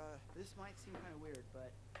 This might seem kind of weird,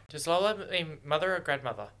 but Does Lola mean mother or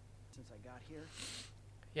grandmother? since I got here,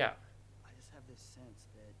 Yeah. I just have this sense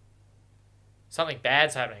that Something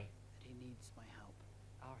bad's happening. he needs my help.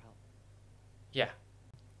 Our help. Yeah.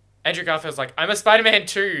 Andrew Garfield's like, I'm a Spider-Man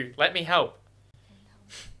too. Let me help. And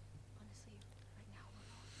honestly, right now we're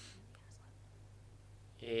all he really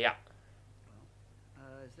has left. Yeah.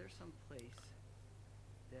 Well, is there some place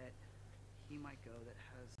that he might go that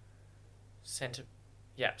has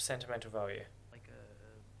Sentimental value. like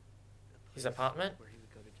a His place apartment? where he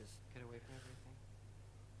would go to just get away from everything?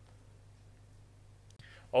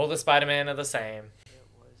 All the Spider-Man are the same. It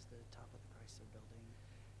was the top of the Chrysler Building,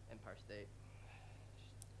 Empire State.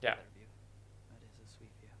 Yeah. Better view. That is a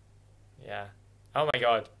sweet view. Yeah. Oh my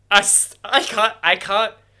god.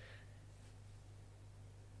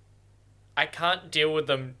 I can't deal with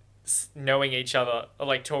them knowing each other or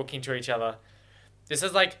like talking to each other.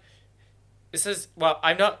 Well,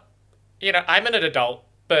 I'm not, I'm an adult,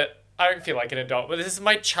 but I don't feel like an adult. But this is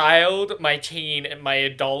my child, my teen, and my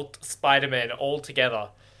adult Spider-Man all together.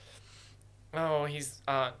 Oh, his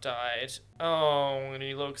aunt died. Oh, and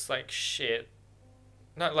he looks like shit.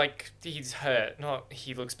 Not like he's hurt, not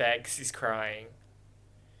he looks bad because he's crying.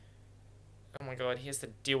 Oh my god, he has to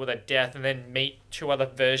deal with a death and then meet two other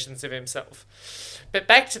versions of himself. But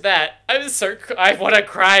back to that, I want to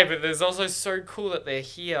cry, but there's also so cool that they're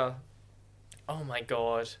here. Oh my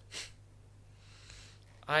god.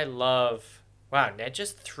 Wow, Ned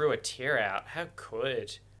just threw a tear out. How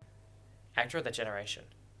good. Actor of the generation.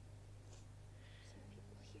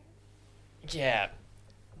 Yeah.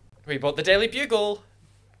 We bought the Daily Bugle.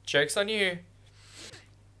 Joke's on you.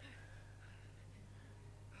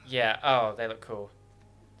 Yeah, oh, they look cool.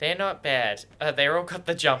 They're not bad. They're all got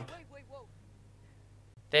the jump.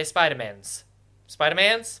 They're Spider-Mans.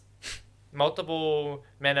 Spider-Mans? Multiple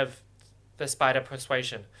men of the spider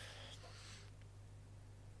persuasion.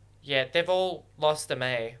 Yeah, they've all lost the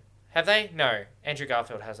May. Have they? No, Andrew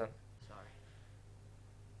Garfield hasn't. Sorry.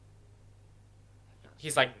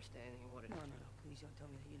 He's like, No, please don't tell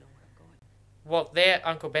me that you know where I'm going. well, their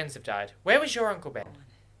Uncle Ben's have died. Where was your Uncle Ben?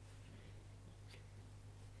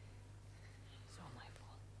 It's all my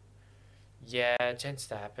fault. Yeah, it tends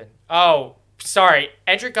to happen. Oh, sorry.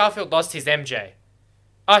 Andrew Garfield lost his MJ.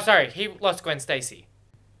 Oh, sorry. He lost Gwen Stacy.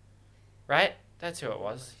 Right? That's who it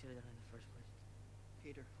was. I should have done in the first place.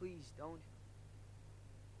 Peter, please don't.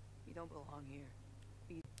 You don't belong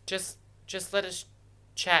here. Just let us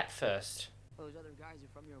chat first. Those other guys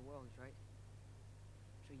are from your world, right?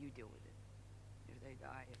 So you deal with it. If they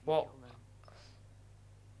die, if you Well, kill them,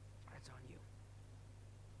 that's on you.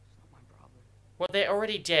 It's not my problem. well, they're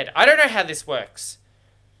already dead. I don't know how this works.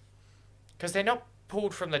 Because they're not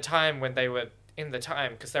pulled from the time when they were in the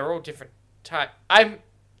time. Because they're all different time.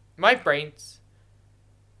 My brain's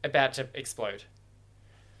about to explode.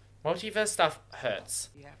 Multiverse stuff hurts.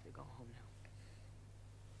 You have to go home now.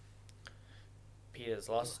 Peter's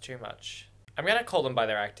lost too much. I'm going to call them by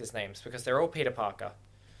their actors' names because they're all Peter Parker.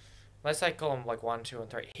 Unless I call them like 1, 2, and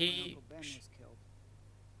 3. My Uncle Ben was killed.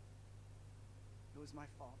 It was my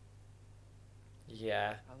fault.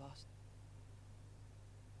 Yeah, I lost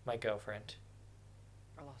my girlfriend.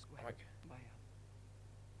 Gwen. Oh my-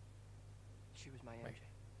 She was my MJ.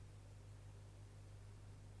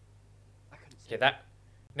 I couldn't say Yeah, that...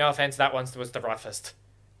 No offense, that one was the roughest.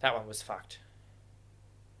 That one was fucked.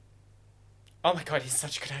 Oh my god, he's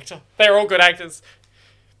such a good actor. They're all good actors.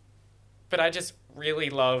 But I just really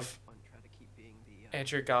love try to keep being the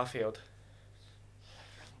Andrew Garfield.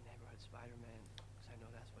 friendly neighborhood Spider-Man, because I know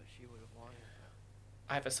that's what she would have wanted.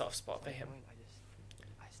 I have a soft spot for him.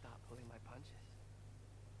 I stopped pulling my punches.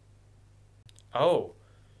 Oh,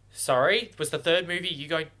 sorry? Was the third movie you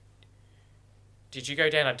going... Did you go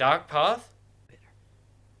down a dark path?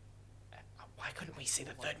 Why couldn't we see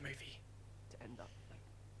the third movie? To end up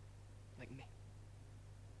like me.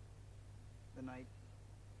 The night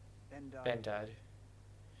Ben died. Ben died.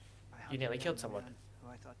 I You hunted nearly down killed the someone. man who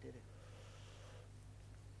I thought did it.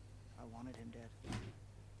 I wanted him dead.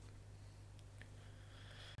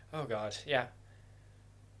 Oh god, yeah.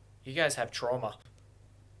 You guys have trauma.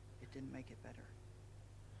 It didn't make it better.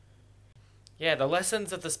 Yeah, the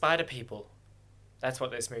lessons of the spider people. That's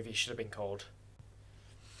what this movie should have been called.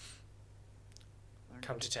 Learned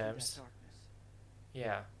Come to to get through that terms. darkness.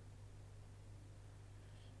 Yeah.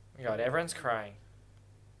 Oh my god, everyone's crying.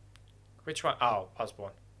 Which one? Oh,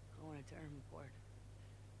 Osborn. I want to tear him apart.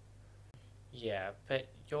 Yeah, but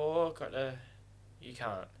you're gotta... You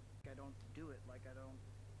can't. I don't do it like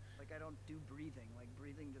I don't do breathing. Like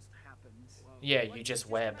breathing just happens. Yeah, you just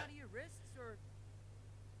web. Out of your wrists, or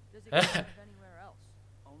does it come out of anywhere else?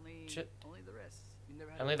 Only the wrists. You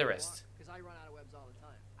never had Only a the web wrist. Because I run out of webs all the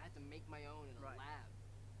time. I have to make my own in a lab.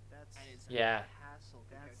 That's And it's Yeah. a hassle.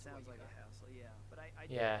 that compared to sounds what like you a got. hassle. Yeah, but I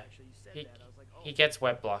did Yeah. actually. You said He, that. I was like, oh, he gets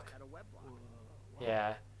web block. had a web block.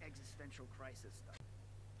 Yeah. Existential crisis stuff.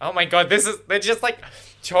 Oh my god, they're just like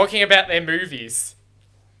talking about their movies.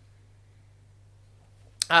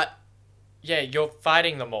 Yeah, you're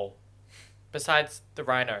fighting them all. Besides the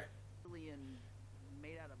rhino. Alien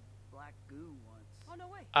made out of black goo once. Oh, no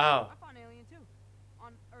way. Oh. I found an alien too.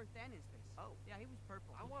 On Earth and in space. Oh. Yeah, he was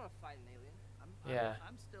purple. I want to fight an alien. Yeah.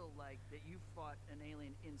 I'm still like that. You fought an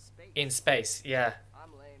alien in space. In space, yeah. I'm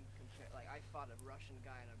lame compared. Like I fought a Russian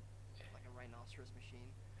guy in a rhinoceros machine.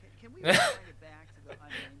 Can we bring it back to the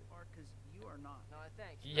unnamed part? Because you are not. No,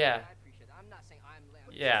 thanks. Yeah. I appreciate that. I'm not saying I'm lame.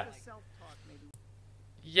 I'm Yeah. just like, Self-talk, maybe.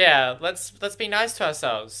 Yeah, let's be nice to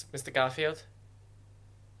ourselves, Mr. Garfield.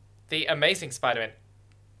 The Amazing Spider-Man.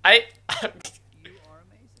 You are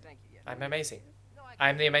amazing. thank you. Yeah. I'm amazing. No, I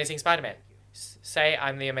I'm the Amazing Spider-Man. Thank you. Say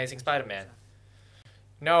I'm the Amazing Spider-Man.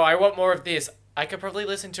 No, I want more of this. I could probably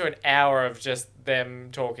listen to an hour of just them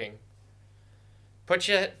talking. Put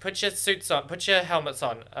your suits on. Put your helmets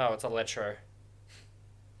on. Oh, it's Electro.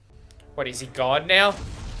 What, is he God now?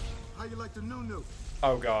 How you like the new?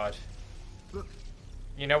 Oh god. Look,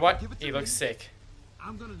 You know what? Give it to He looks me. sick.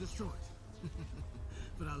 I'm gonna destroy it.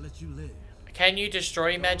 But I'll let you live. Can you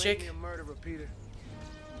destroy Don't make magic? me a murderer, Peter.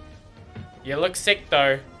 You look sick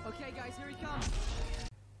though. Okay, guys, here he comes.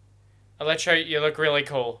 Electro, you look really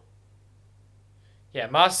cool. Yeah,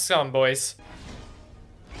 masks on, boys.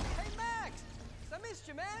 Hey, Max! I missed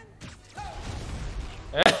you, man.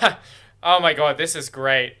 Oh my god, this is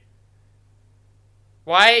great.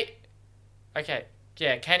 Why? Okay,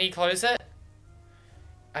 yeah, can he close it?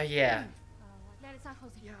 Yeah. Ned, it's not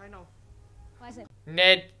closing. Yeah, I know. Why is it?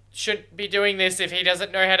 Ned shouldn't be doing this if he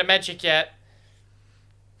doesn't know how to magic yet.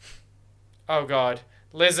 Oh god.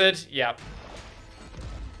 Lizard, yep.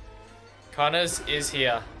 Connors is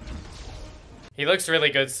here. He looks really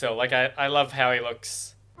good still. Like, I love how he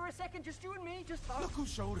looks. For a second, just you and me, just Look who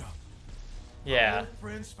showed up. Yeah. Old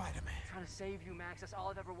friend Spider-Man. I'm trying to save you, Max. That's all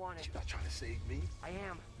I've ever wanted. You're not trying to save me. I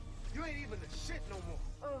am. You ain't even the shit no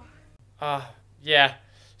more. Yeah.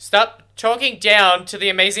 Stop talking down to the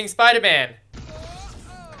Amazing Spider-Man.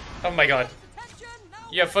 Oh my god.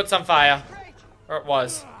 Your foot's on fire. Or it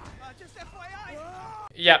was. just FYI.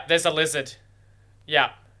 Yep, there's a lizard.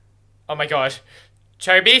 Yep. Oh my god.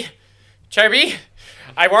 Toby? Toby?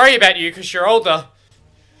 I worry about you because you're older.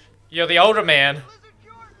 You're the older man.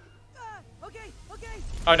 Okay.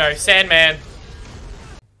 Oh no, Sandman.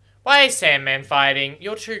 Why is Sandman fighting?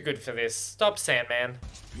 You're too good for this. Stop, Sandman.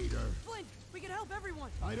 Peter, Flint, we can help everyone.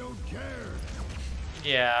 I don't care.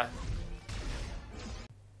 Yeah.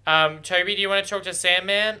 Toby, do you want to talk to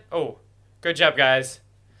Sandman? Oh, good job, guys.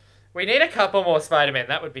 We need a couple more Spider-Man.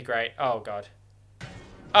 That would be great. Oh, God.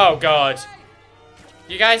 Oh, God.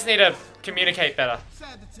 You guys need to communicate better.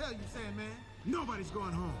 Sad to tell you, Sandman, nobody's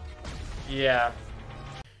going home. Yeah.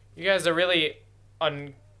 You guys are really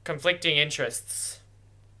on conflicting interests.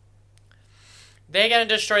 They're going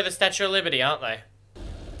to destroy the Statue of Liberty, aren't they?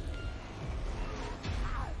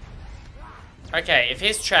 Okay, if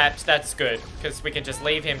he's trapped, that's good, because we can just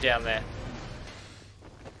leave him down there.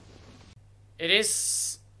 It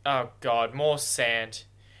is... Oh god, more sand.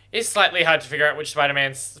 It's slightly hard to figure out which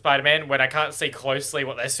Spider-Man's Spider-Man when I can't see closely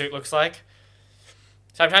what their suit looks like.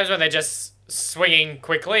 Sometimes when they're just swinging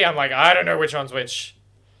quickly, I'm like, I don't know which one's which.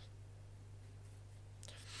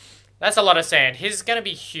 That's a lot of sand. He's gonna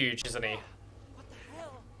be huge, isn't he? What the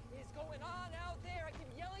hell is going on out there? I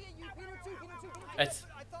keep yelling at you, Peter too, Peter too, Peter too. It's...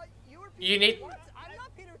 I thought you were Peter. You need... What? I'm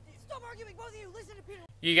not Peter. Stop arguing, both of you. Listen to Peter.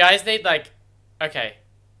 You guys need, like... Okay.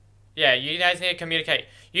 Yeah, you guys need to communicate.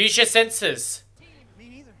 Use your senses. Me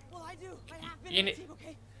neither. Well, I do. I have been You in the ne- team,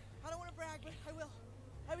 okay? I don't want to brag, but I will.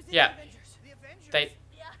 I was in Yeah. the Avengers. The Avengers? They...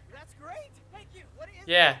 Yeah. That's great. Thank you. What is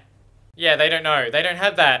Yeah. Yeah, they don't know. They don't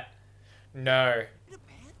have that. No. it? A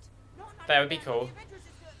band? No, not That a would be band. cool. The Avengers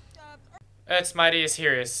is Earth's mightiest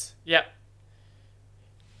heroes. Yep.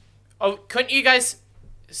 Oh, couldn't you guys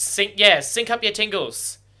sync? Yeah, sync up your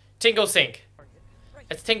tingles. Tingle sync.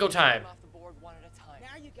 It's tingle time. off the board one at a time.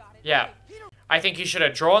 Now you got it. Yeah. Okay, Peter. I think you should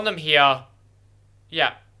have drawn them here.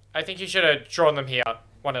 Yeah. I think you should have drawn them here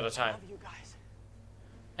one at a time. Love you guys.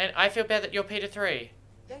 And I feel bad that you're Peter 3.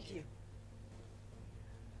 Thank you.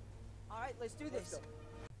 All right, let's do this.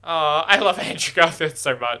 Oh, I love Andrew Garfield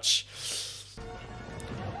so much.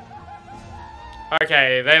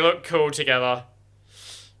 Okay, they look cool together.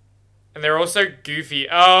 And they're also goofy.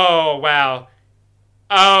 Oh, wow.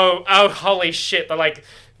 Oh, holy shit. They're like,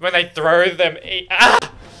 when they throw them...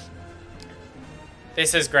 Ah!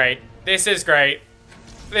 This is great. This is great.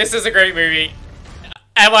 This is a great movie.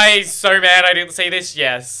 Am I so mad I didn't see this?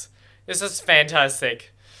 Yes. This is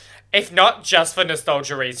fantastic. If not just for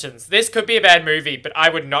nostalgia reasons. This could be a bad movie, but I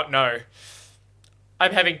would not know.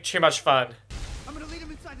 I'm having too much fun. I'm gonna lead him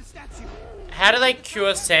inside the statue. How do they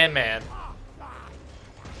cure Sandman?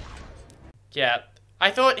 Yeah.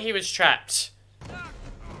 I thought he was trapped.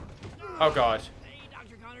 Oh god. Hey,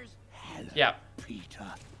 Dr. Connors. Yeah. Peter.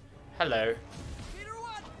 Hello. Peter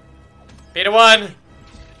 1. Peter 1!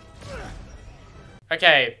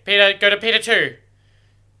 Okay, Peter, go to Peter 2.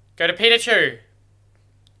 Go to Peter 2.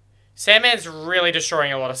 Sandman's really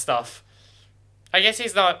destroying a lot of stuff. I guess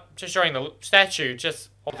he's not destroying the statue, just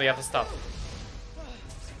all the other stuff.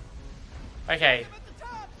 Okay.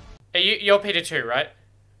 You're Peter 2, right?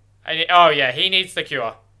 Oh yeah, he needs the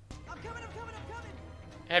cure. I'm coming.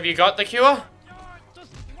 Have you got the cure?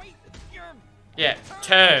 Just wait. Yeah,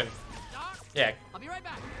 turn. Yeah. I'll be right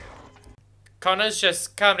back. Connors,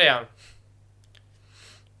 just calm down.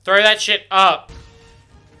 Throw that shit up.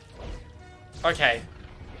 Okay.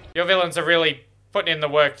 Your villains are really putting in the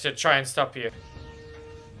work to try and stop you.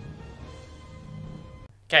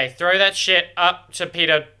 Okay, throw that shit up to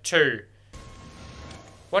Peter 2.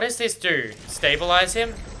 What does this do? Stabilize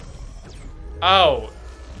him? Oh.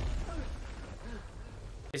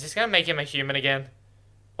 Is this gonna make him a human again?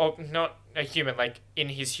 Or not a human, like in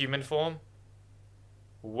his human form?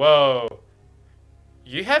 Whoa.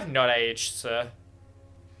 You have not aged, sir.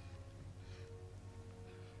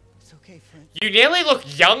 It's okay, Frank. You nearly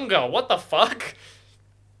look younger. What the fuck?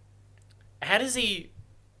 How does he...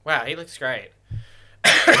 Wow, he looks great.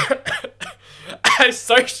 I'm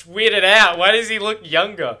so weirded out. Why does he look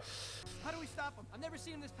younger? How do we stop him? I've never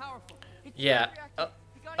seen him this powerful. Yeah.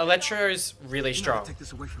 Electro is really strong. Take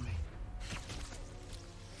this away from me.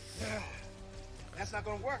 That's not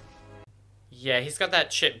gonna work. Yeah, he's got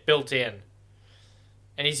that shit built in.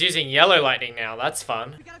 And he's using yellow lightning now. That's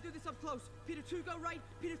fun. We gotta do this up close. Peter 2 go right,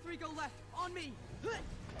 Peter 3 go left. On me.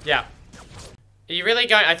 Yeah. Are you really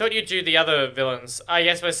going... I thought you'd do the other villains. I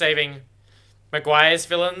guess we're saving Maguire's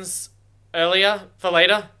villains earlier for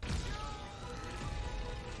later.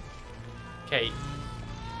 Okay.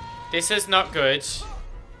 This is not good.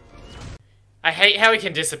 I hate how he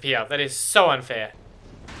can disappear. That is so unfair.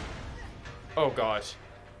 Oh god.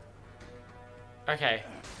 Okay.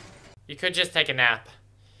 You could just take a nap.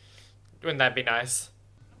 Wouldn't that be nice?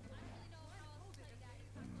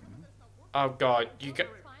 Oh god, you go...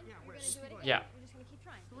 Yeah.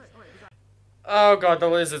 Oh god, the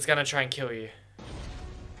lizard's gonna try and kill you.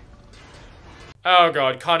 Oh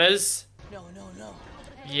god, Connors. No.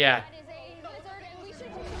 Yeah.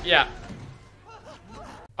 Yeah.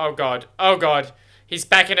 Oh god. Oh god. He's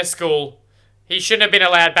back in a school. He shouldn't have been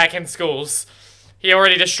allowed back in schools. He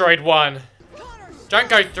already destroyed one. Don't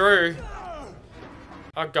go through.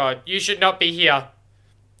 Oh god, you should not be here.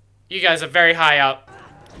 You guys are very high up.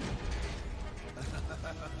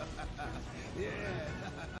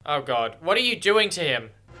 Oh god, what are you doing to him?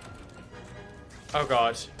 Oh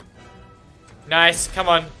god. Nice, come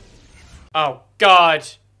on. Oh god.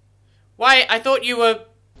 Why? I thought you were...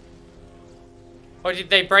 Or did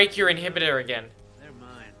they break your inhibitor again? They're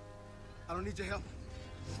mine. I don't need your help.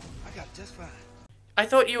 I got it just fine. I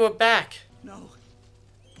thought you were back. No.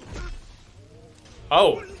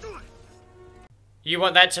 Oh. What are you doing? You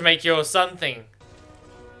want that to make your son thing.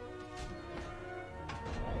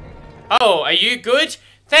 Oh, are you good?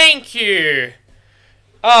 Thank you.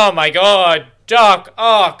 Oh my god. Doc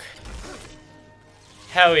Ock.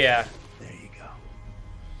 Hell yeah. There you go.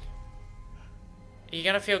 Are you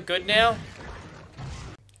gonna feel good now?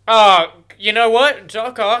 Oh, you know what?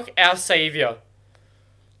 Doc Ock, our savior.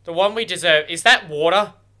 The one we deserve. Is that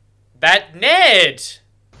water? That Ned!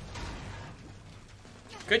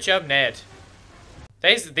 Good job, Ned.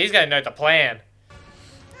 These guys know the plan.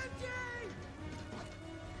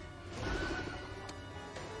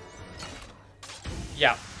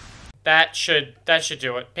 Yeah. That should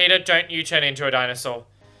do it. Peter, don't you turn into a dinosaur.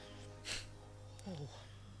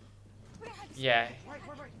 Yeah.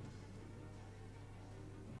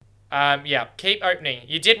 Yeah, keep opening.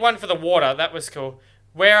 You did one for the water, that was cool.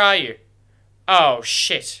 Where are you? Oh,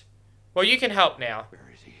 shit. Well, you can help now. Where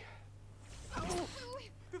is he? Oh,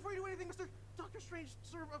 before you do anything, Mr. Doctor Strange,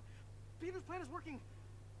 sir, Peter's plan is working.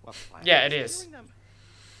 What plan? Yeah, it is. Healing them.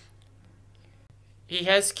 He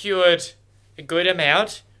has cured a good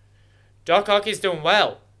amount. Doc Ock is doing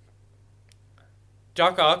well.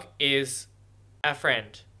 Doc Ock is our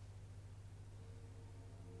friend.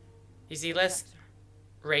 Is he less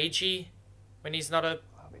ragey when he's not a...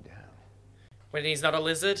 I'll be down. When he's not a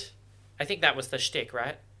lizard? I think that was the shtick,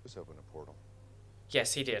 right? Just open a portal.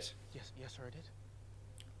 Yes, he did. Yes, sir, I did.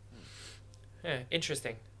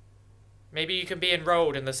 Interesting. Maybe you can be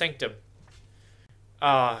enrolled in the sanctum.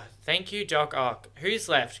 Ah, thank you, Doc Ock. Who's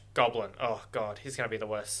left? Goblin. Oh, God. He's gonna be the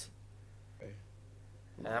worst.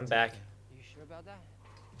 And I'm back. You sure about that?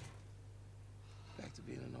 Back to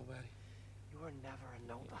being a nobody. You were never a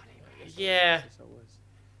nobody. Yeah. Yes, I was.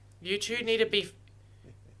 You two need to be...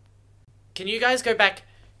 Can you guys go back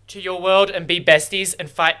to your world and be besties and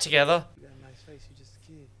fight together? You got a nice face. You're just a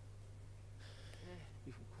kid.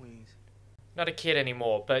 You from Queens. Not a kid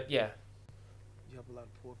anymore, but yeah. You help a lot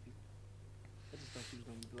of poor people. I just thought you was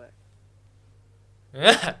gonna be black. Oh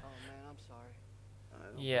man, I'm sorry.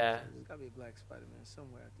 Yeah. There's gotta be a black Spider-Man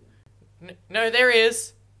somewhere out there. No, there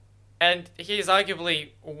is. And he's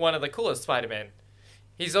arguably one of the coolest Spider-Man.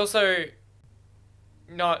 He's also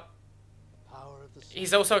not...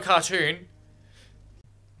 He's also a cartoon.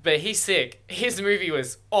 But he's sick. His movie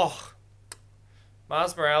was... Oh.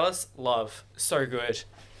 Miles Morales, love. So good.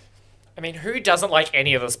 I mean, who doesn't like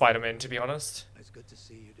any of the Spider-Man, to be honest? It's good to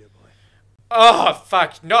see you, dear boy. Oh,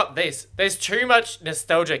 fuck. Not this. There's too much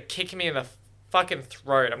nostalgia kicking me in the fucking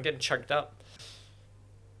throat. I'm getting choked up.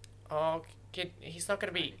 Oh, kid, he's not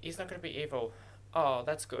gonna be evil. Oh,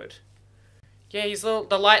 that's good. Yeah,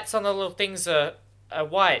 the lights on the little things are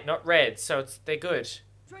white, not red, so they're good.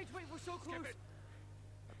 Strange, wait, we're so close.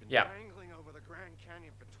 Yeah. Wrangling over the Grand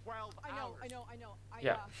Canyon for 12 hours. I know.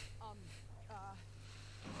 Yeah.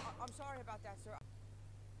 I'm sorry about that, sir.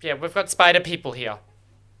 Yeah, we've got spider people here.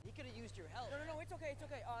 He could have used your help. No, it's okay.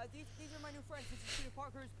 These are my new friends. This is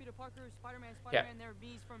Peter Parker, Spider-Man, They're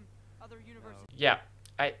bees from other universes. Yeah.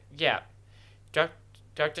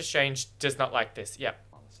 Doctor Strange does not like this. Yeah.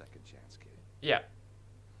 On a second chance, kid. Yeah.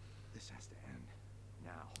 This has to end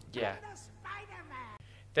now. Yeah.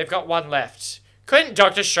 They've got one left. Couldn't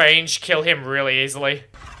Doctor Strange kill him really easily?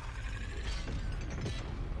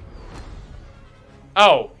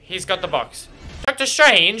 Oh, he's got the box. Doctor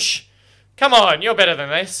Strange? Come on, you're better than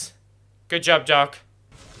this. Good job, Doc.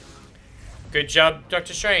 Good job,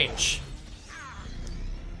 Doctor Strange.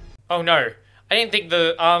 Oh no. I didn't think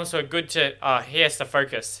the arms were good to... he has to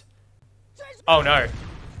focus. Oh no.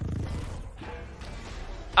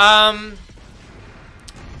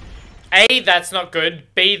 A, that's not good.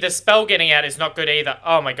 B, the spell getting out is not good either.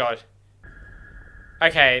 Oh my god.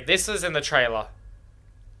 Okay, this is in the trailer.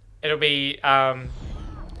 It'll be,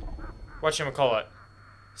 whatchamacallit?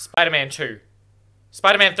 Spider-Man 2.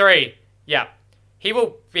 Spider-Man 3. Yeah. He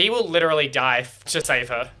will literally die to save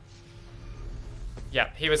her. Yeah,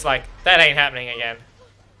 he was like, that ain't happening again.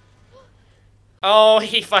 Oh,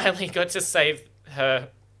 he finally got to save her.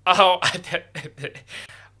 Oh,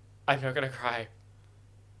 I'm not gonna cry.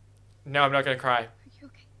 No, I'm not gonna cry. Are you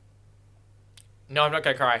okay? No, I'm not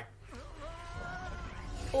gonna cry.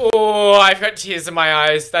 Oh, I've got tears in my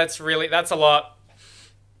eyes. That's a lot.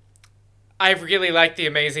 I really like the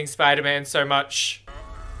Amazing Spider-Man so much.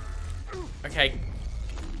 Okay.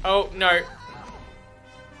 Oh, no.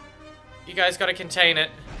 You guys gotta contain it.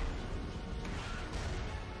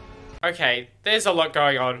 Okay, there's a lot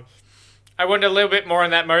going on. I wanted a little bit more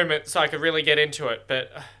in that moment so I could really get into it, but...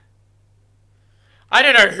 I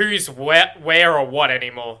don't know who's where or what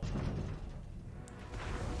anymore.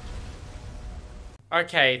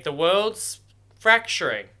 Okay, the world's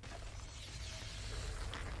fracturing.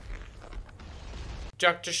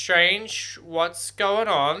 Doctor Strange, what's going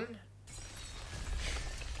on?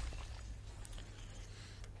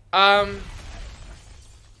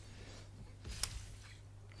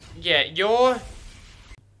 Yeah, you're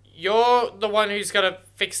the one who's gotta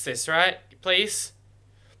fix this, right? Please?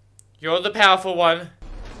 You're the powerful one.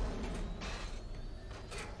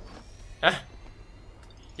 Huh?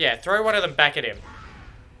 Yeah, throw one of them back at him.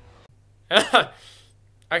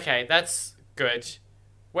 Okay, that's good.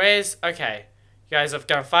 Okay. You guys have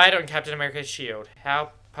gonna fight on Captain America's shield.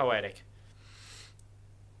 How poetic.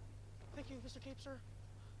 Thank you, Mr. Cape, sir.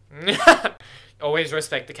 Always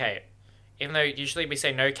respect the cape. Even though usually we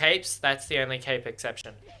say no capes, that's the only cape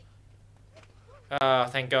exception. Oh,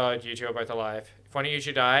 thank God you two are both alive. If one of you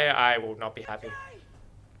two die, I will not be happy.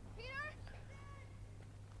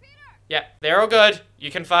 Yeah, they're all good.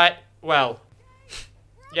 You can fight well.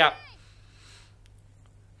 Yeah.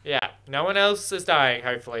 Yeah, no one else is dying,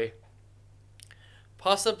 hopefully.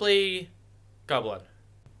 Possibly Goblin.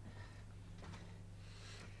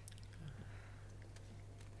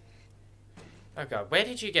 Oh God, where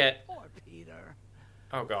did you get... Poor Peter.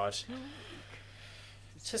 Oh God.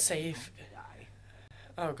 To save...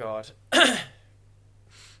 Oh God.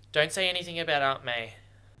 Don't say anything about Aunt May.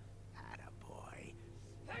 Attaboy.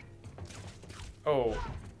 Oh.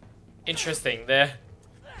 Interesting there.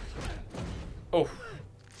 Oh.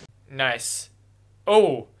 Nice.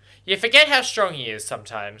 Oh. You forget how strong he is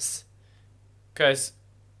sometimes. Because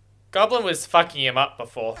Goblin was fucking him up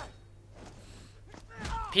before.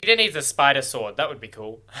 Peter needs a spider sword. That would be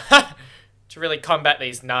cool. To really combat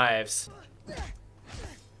these knives.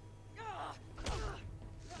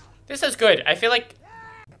 This is good. I feel like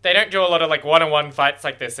they don't do a lot of like one-on-one fights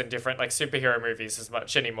like this in different like superhero movies as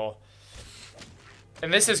much anymore.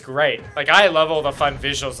 And this is great. Like, I love all the fun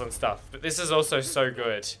visuals and stuff, but this is also so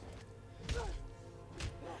good.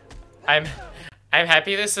 I'm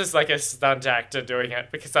happy this is like a stunt actor doing it,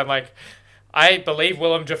 because I'm like, I believe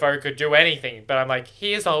Willem Dafoe could do anything, but I'm like,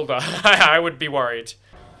 he is older. I would be worried.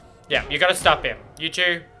 Yeah, you gotta stop him. You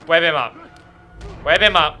two, web him up. Web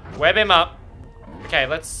him up. Web him up. Okay,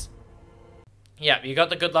 let's... Yeah, you got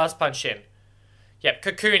the good last punch in. Yep,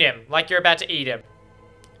 cocoon him, like you're about to eat him.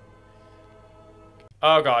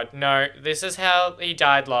 Oh god, no. This is how he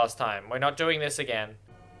died last time. We're not doing this again.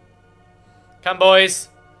 Come, boys.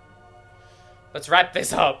 Let's wrap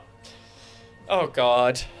this up. Oh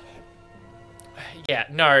god. Yeah,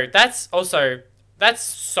 no, that's also... That's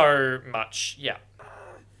so much. Yeah.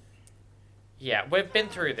 Yeah, we've been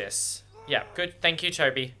through this. Yeah, good. Thank you,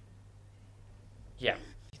 Toby. Yeah.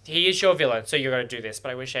 He is your villain, so you're going to do this. But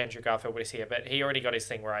I wish Andrew Garfield was here. But he already got his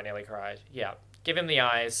thing where I nearly cried. Yeah. Give him the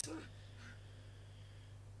eyes.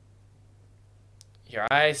 Your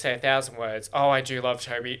eyes say 1,000 words. Oh, I do love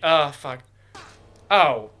Toby. Oh, fuck.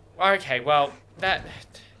 Oh, okay. Well, that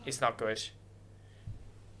is not good.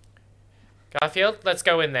 Garfield, let's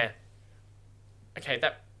go in there. Okay,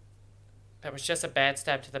 that was just a bad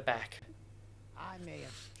stab to the back. I may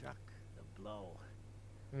have struck the blow.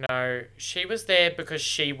 No, she was there because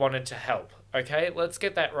she wanted to help. Okay, let's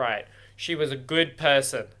get that right. She was a good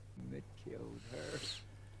person. It killed her.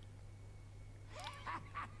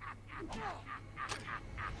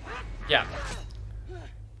 Yeah.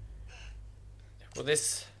 Well,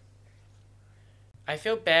 this... I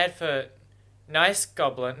feel bad for... Nice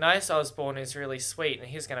Goblin. Nice Osborn is really sweet, and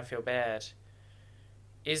he's gonna feel bad.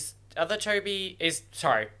 Is other Toby...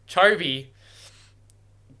 Sorry, Toby...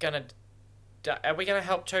 Gonna... Are we gonna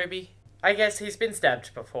help Toby? I guess he's been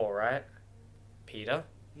stabbed before, right? Peter?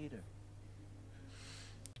 Peter.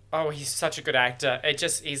 Oh, he's such a good actor.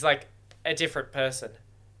 He's like a different person.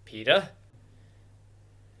 Peter?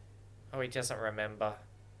 Oh, he doesn't remember.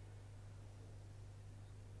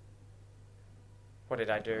 What did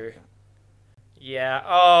I do? Yeah,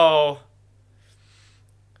 oh.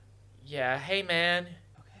 Yeah, hey man.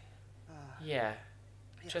 Yeah,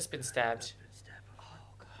 just been stabbed.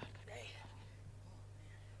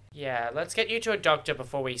 Yeah, let's get you to a doctor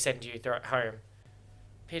before we send you home.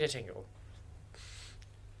 Peter Tingle.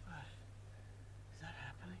 Is that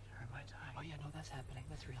happening? Or am I dying? Oh yeah, no, that's happening.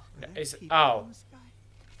 That's real. Oh.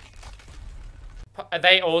 Are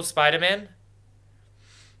they all Spider-Man?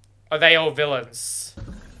 Are they all villains?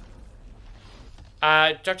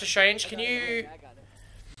 Doctor Strange, can you...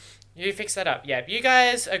 You fix that up. Yeah, you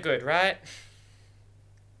guys are good, right?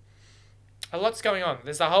 A lot's going on.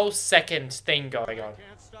 There's a whole second thing going on.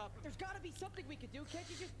 There's gotta be something we could do. Can't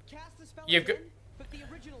you just cast the spell You've again? But the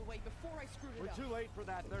original way, before I screwed it up. We're too late for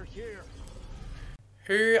that. They're here.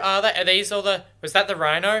 Who are they? Are these all the... Was that the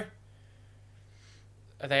Rhino?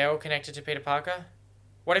 Are they all connected to Peter Parker?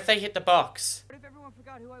 What if they hit the box? What if everyone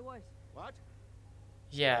forgot who I was? What?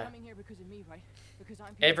 Yeah. Coming here because of me, right? Because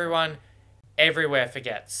I'm Peter Everyone, Parker. everywhere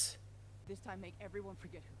forgets. This time, make everyone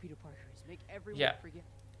forget who Peter Parker is. Make everyone forget.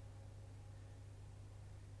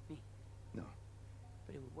 Me. No.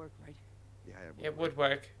 But it would work, right? Yeah, it would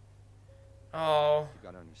work. Oh. You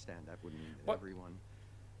gotta understand, that would mean that What? everyone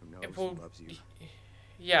who knows Well, loves you.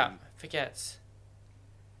 Yeah, forgets.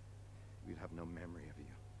 We'd have no memory of you.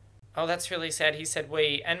 Oh, that's really sad. He said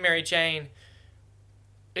we. And Mary Jane.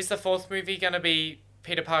 Is the fourth movie gonna be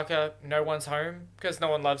Peter Parker, no one's home? Because no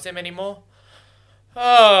one loves him anymore?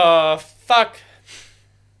 Oh, fuck.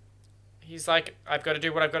 He's like, I've got to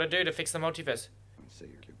do what I've got to do to fix the multiverse. Say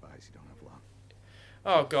your goodbyes, you don't have long.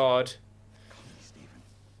 Oh, God. Call me Stephen.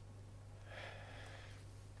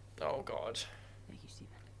 Oh, God. Thank you,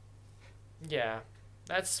 Stephen. Yeah,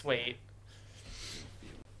 that's sweet.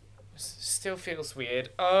 Still feels weird.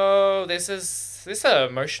 Oh, this is an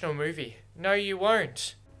emotional movie. No, you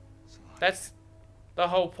won't. That's the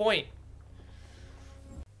whole point.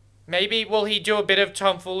 Maybe will he do a bit of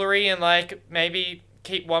tomfoolery and like maybe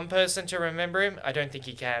keep one person to remember him? I don't think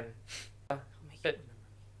he can. But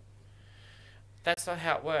that's not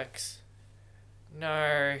how it works.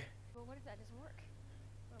 No. But what if that doesn't work?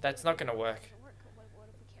 That's not gonna work. What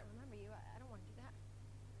if we can't remember you? I don't want to do that.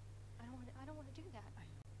 I don't want to do that.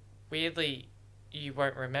 Weirdly, you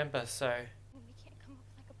won't remember, so... We can't come up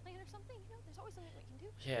with like a plan or something, you know? There's always something we can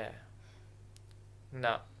do. Yeah.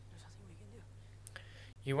 No. There's nothing we can do.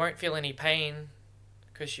 You won't feel any pain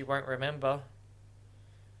because you won't remember.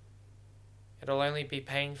 It'll only be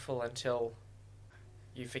painful until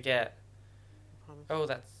you forget. Promise? Oh,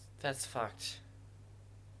 that's fucked.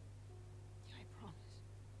 Yeah, I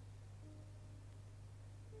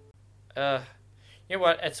promise. You know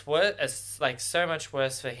what? It's worse. It's like so much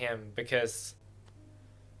worse for him because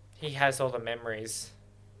he has all the memories.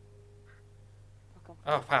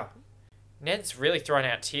 Oh wow, Ned's really throwing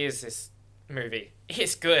out tears this movie.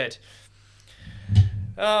 It's good.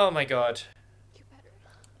 Oh my god. You better.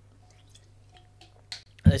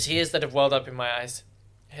 The tears that have welled up in my eyes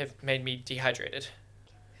have made me dehydrated.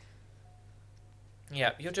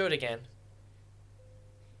 Yeah, you'll do it again.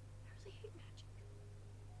 I really hate magic.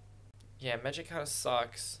 Yeah, magic kind of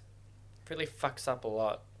sucks. Really fucks up a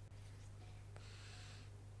lot.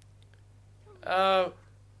 Oh.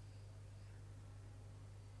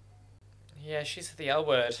 Yeah, she's the L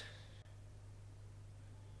word.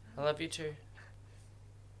 I love you too.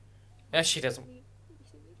 No, she doesn't.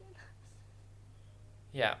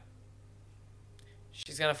 Yeah.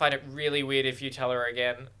 She's gonna find it really weird if you tell her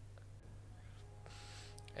again.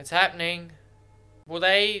 It's happening. Will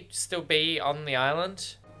they still be on the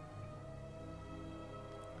island?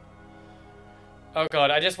 Oh god,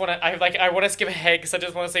 I just wanna, I wanna skip ahead because I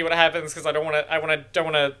just wanna see what happens because I don't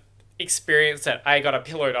wanna experience it. I got a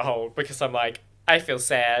pillow to hold because I'm like, I feel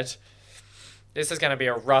sad. This is gonna be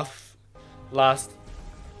a rough last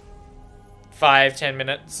 5-10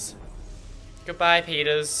 minutes. Goodbye,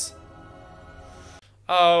 Peters.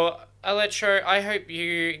 Oh, Electro, I hope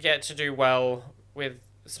you get to do well with...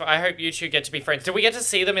 So I hope you two get to be friends. Do we get to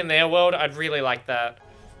see them in their world? I'd really like that.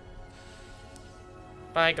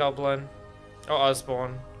 Bye, Goblin. Or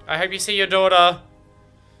Osborne. I hope you see your daughter.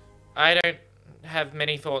 I don't have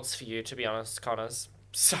many thoughts for you, to be honest, Connors.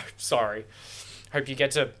 So sorry. Hope you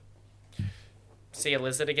get to see a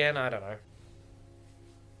lizard again. I don't know.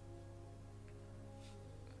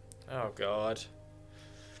 Oh, God.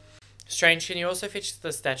 Strange, can you also feature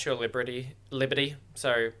the Statue of Liberty?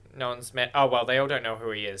 So no one's met... Oh, well, they all don't know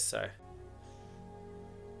who he is, so...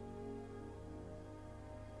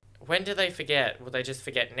 When do they forget? Will they just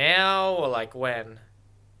forget now, or like when?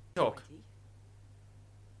 Talk.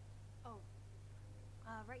 Oh.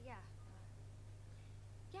 Right, yeah.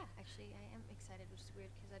 Yeah, actually, I am excited, which is weird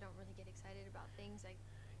because I don't really get excited about things. I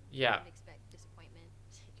would expect disappointment.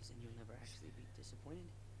 Because then you'll never actually be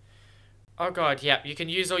disappointed. Oh god, yeah, you can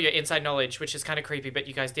use all your inside knowledge, which is kind of creepy, but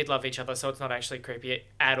you guys did love each other, so it's not actually creepy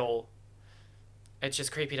at all. It's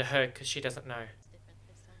just creepy to her, because she doesn't know. It's different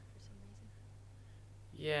this time for some reason.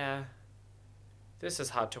 Yeah. This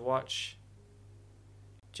is hard to watch.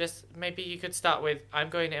 Just, maybe you could start with, I'm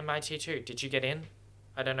going to MIT too. Did you get in?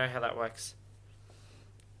 I don't know how that works.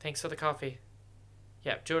 Thanks for the coffee.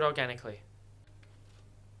 Yeah, do it organically.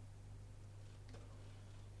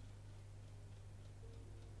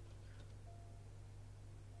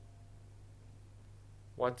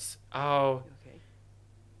 What's... Oh. Okay.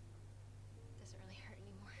 Doesn't really hurt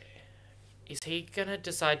anymore. Is he gonna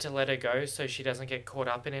decide to let her go so she doesn't get caught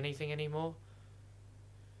up in anything anymore?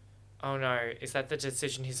 Oh no, is that the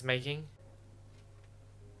decision he's making?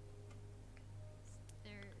 Is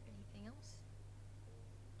there anything else?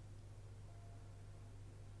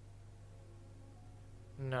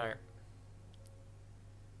 No.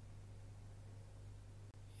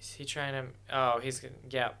 Is he trying to... Oh, he's gonna...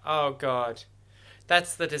 Yeah. Oh, God.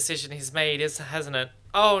 That's the decision he's made, hasn't it?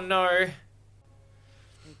 Oh, no.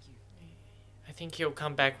 Thank you. I think he'll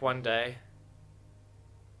come back one day.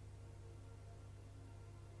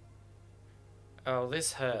 Oh,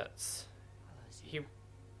 this hurts. He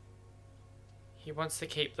wants to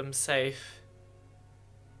keep them safe.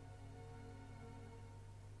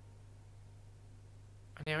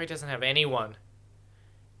 Now he doesn't have anyone.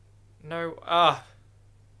 No,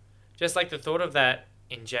 just like the thought of that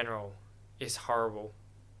in general is horrible.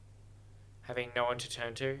 Having no one to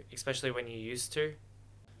turn to, especially when you used to.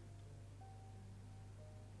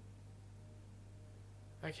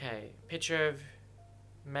 Okay, picture of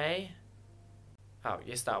May. Oh,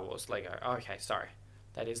 your Star Wars Lego. Okay, sorry.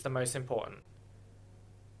 That is the most important.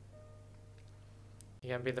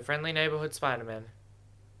 You're gonna be the friendly neighborhood Spider-Man.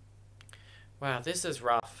 Wow, this is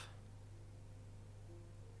rough.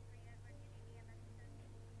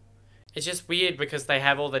 It's just weird because they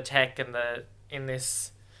have all the tech and in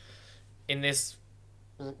this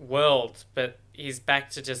world, but he's back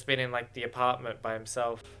to just being in like the apartment by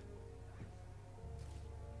himself.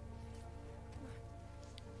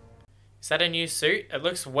 Is that a new suit? It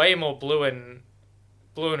looks way more blue and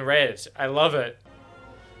red. I love it.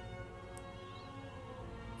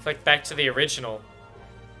 It's like back to the original.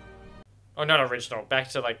 Oh, not original. Back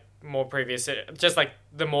to like more previous. Just like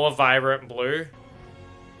the more vibrant blue.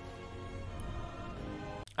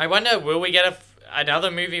 I wonder, will we get another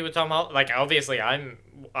movie with Tom Holland? Like, obviously,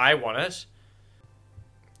 I want it.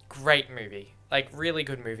 Great movie. Like, really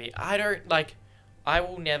good movie. I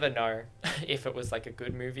will never know if it was like a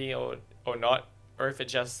good movie or not, or if it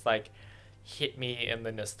just like hit me in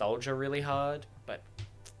the nostalgia really hard. But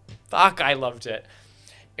fuck, I loved it.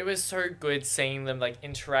 It was so good seeing them like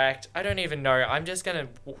interact. I don't even know. I'm just gonna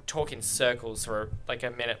talk in circles for like a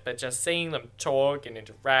minute, but just seeing them talk and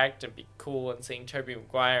interact and be cool, and seeing Tobey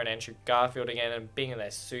Maguire and Andrew Garfield again and being in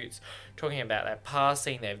their suits, talking about their past,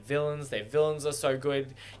 seeing their villains. Their villains are so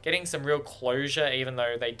good. Getting some real closure, even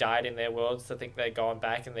though they died in their worlds. To think they're going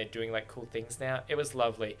back and they're doing like cool things now. It was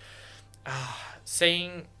lovely.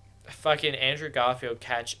 Seeing fucking Andrew Garfield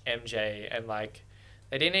catch MJ and like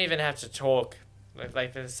they didn't even have to talk.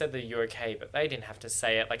 Like, they said that you're okay, but they didn't have to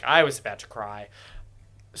say it. Like, I was about to cry.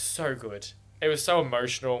 So good. It was so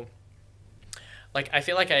emotional. Like, I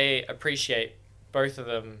feel like I appreciate both of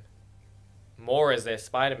them more as their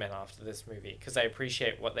Spider-Man after this movie. Because I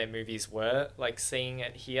appreciate what their movies were, like, seeing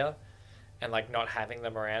it here. And, like, not having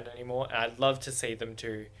them around anymore. And I'd love to see them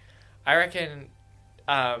too. I reckon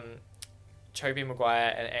Tobey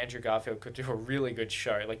Maguire and Andrew Garfield could do a really good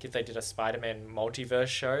show. Like, if they did a Spider-Man multiverse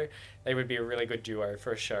show, they would be a really good duo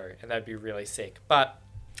for a show, and that'd be really sick. But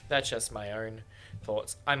that's just my own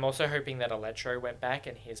thoughts. I'm also hoping that Electro went back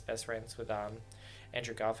and he's best friends with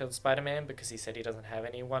Andrew Garfield's Spider-Man, because he said he doesn't have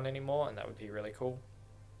anyone anymore, and that would be really cool.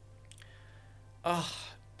 Oh,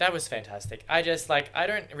 that was fantastic. I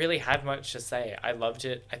don't really have much to say. I loved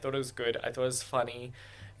it. I thought it was good. I thought it was funny.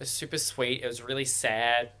 It was super sweet. It was really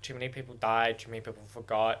sad. Too many people died. Too many people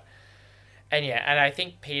forgot. And yeah, and I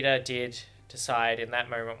think Peter did decide in that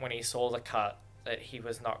moment when he saw the cut that he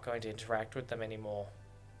was not going to interact with them anymore.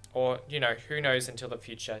 Or, you know, who knows until the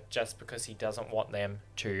future, just because he doesn't want them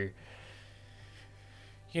to,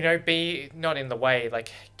 you know, be not in the way,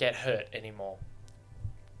 like, get hurt anymore.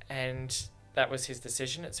 And that was his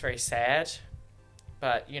decision. It's very sad.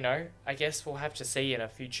 But, you know, I guess we'll have to see in a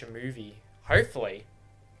future movie, hopefully,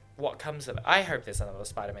 what comes of it. I hope there's another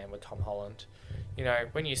Spider-Man with Tom Holland. You know,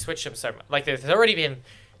 when you switch them so much, like, there's already been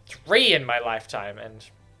 3 in my lifetime, and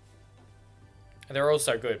they're all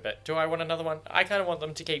so good. But do I want another one? I kind of want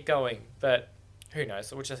them to keep going, but who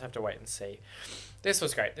knows? We'll just have to wait and see. This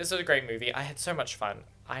was great. This was a great movie. I had so much fun.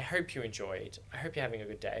 I hope you enjoyed. I hope you're having a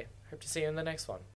good day. Hope to see you in the next one.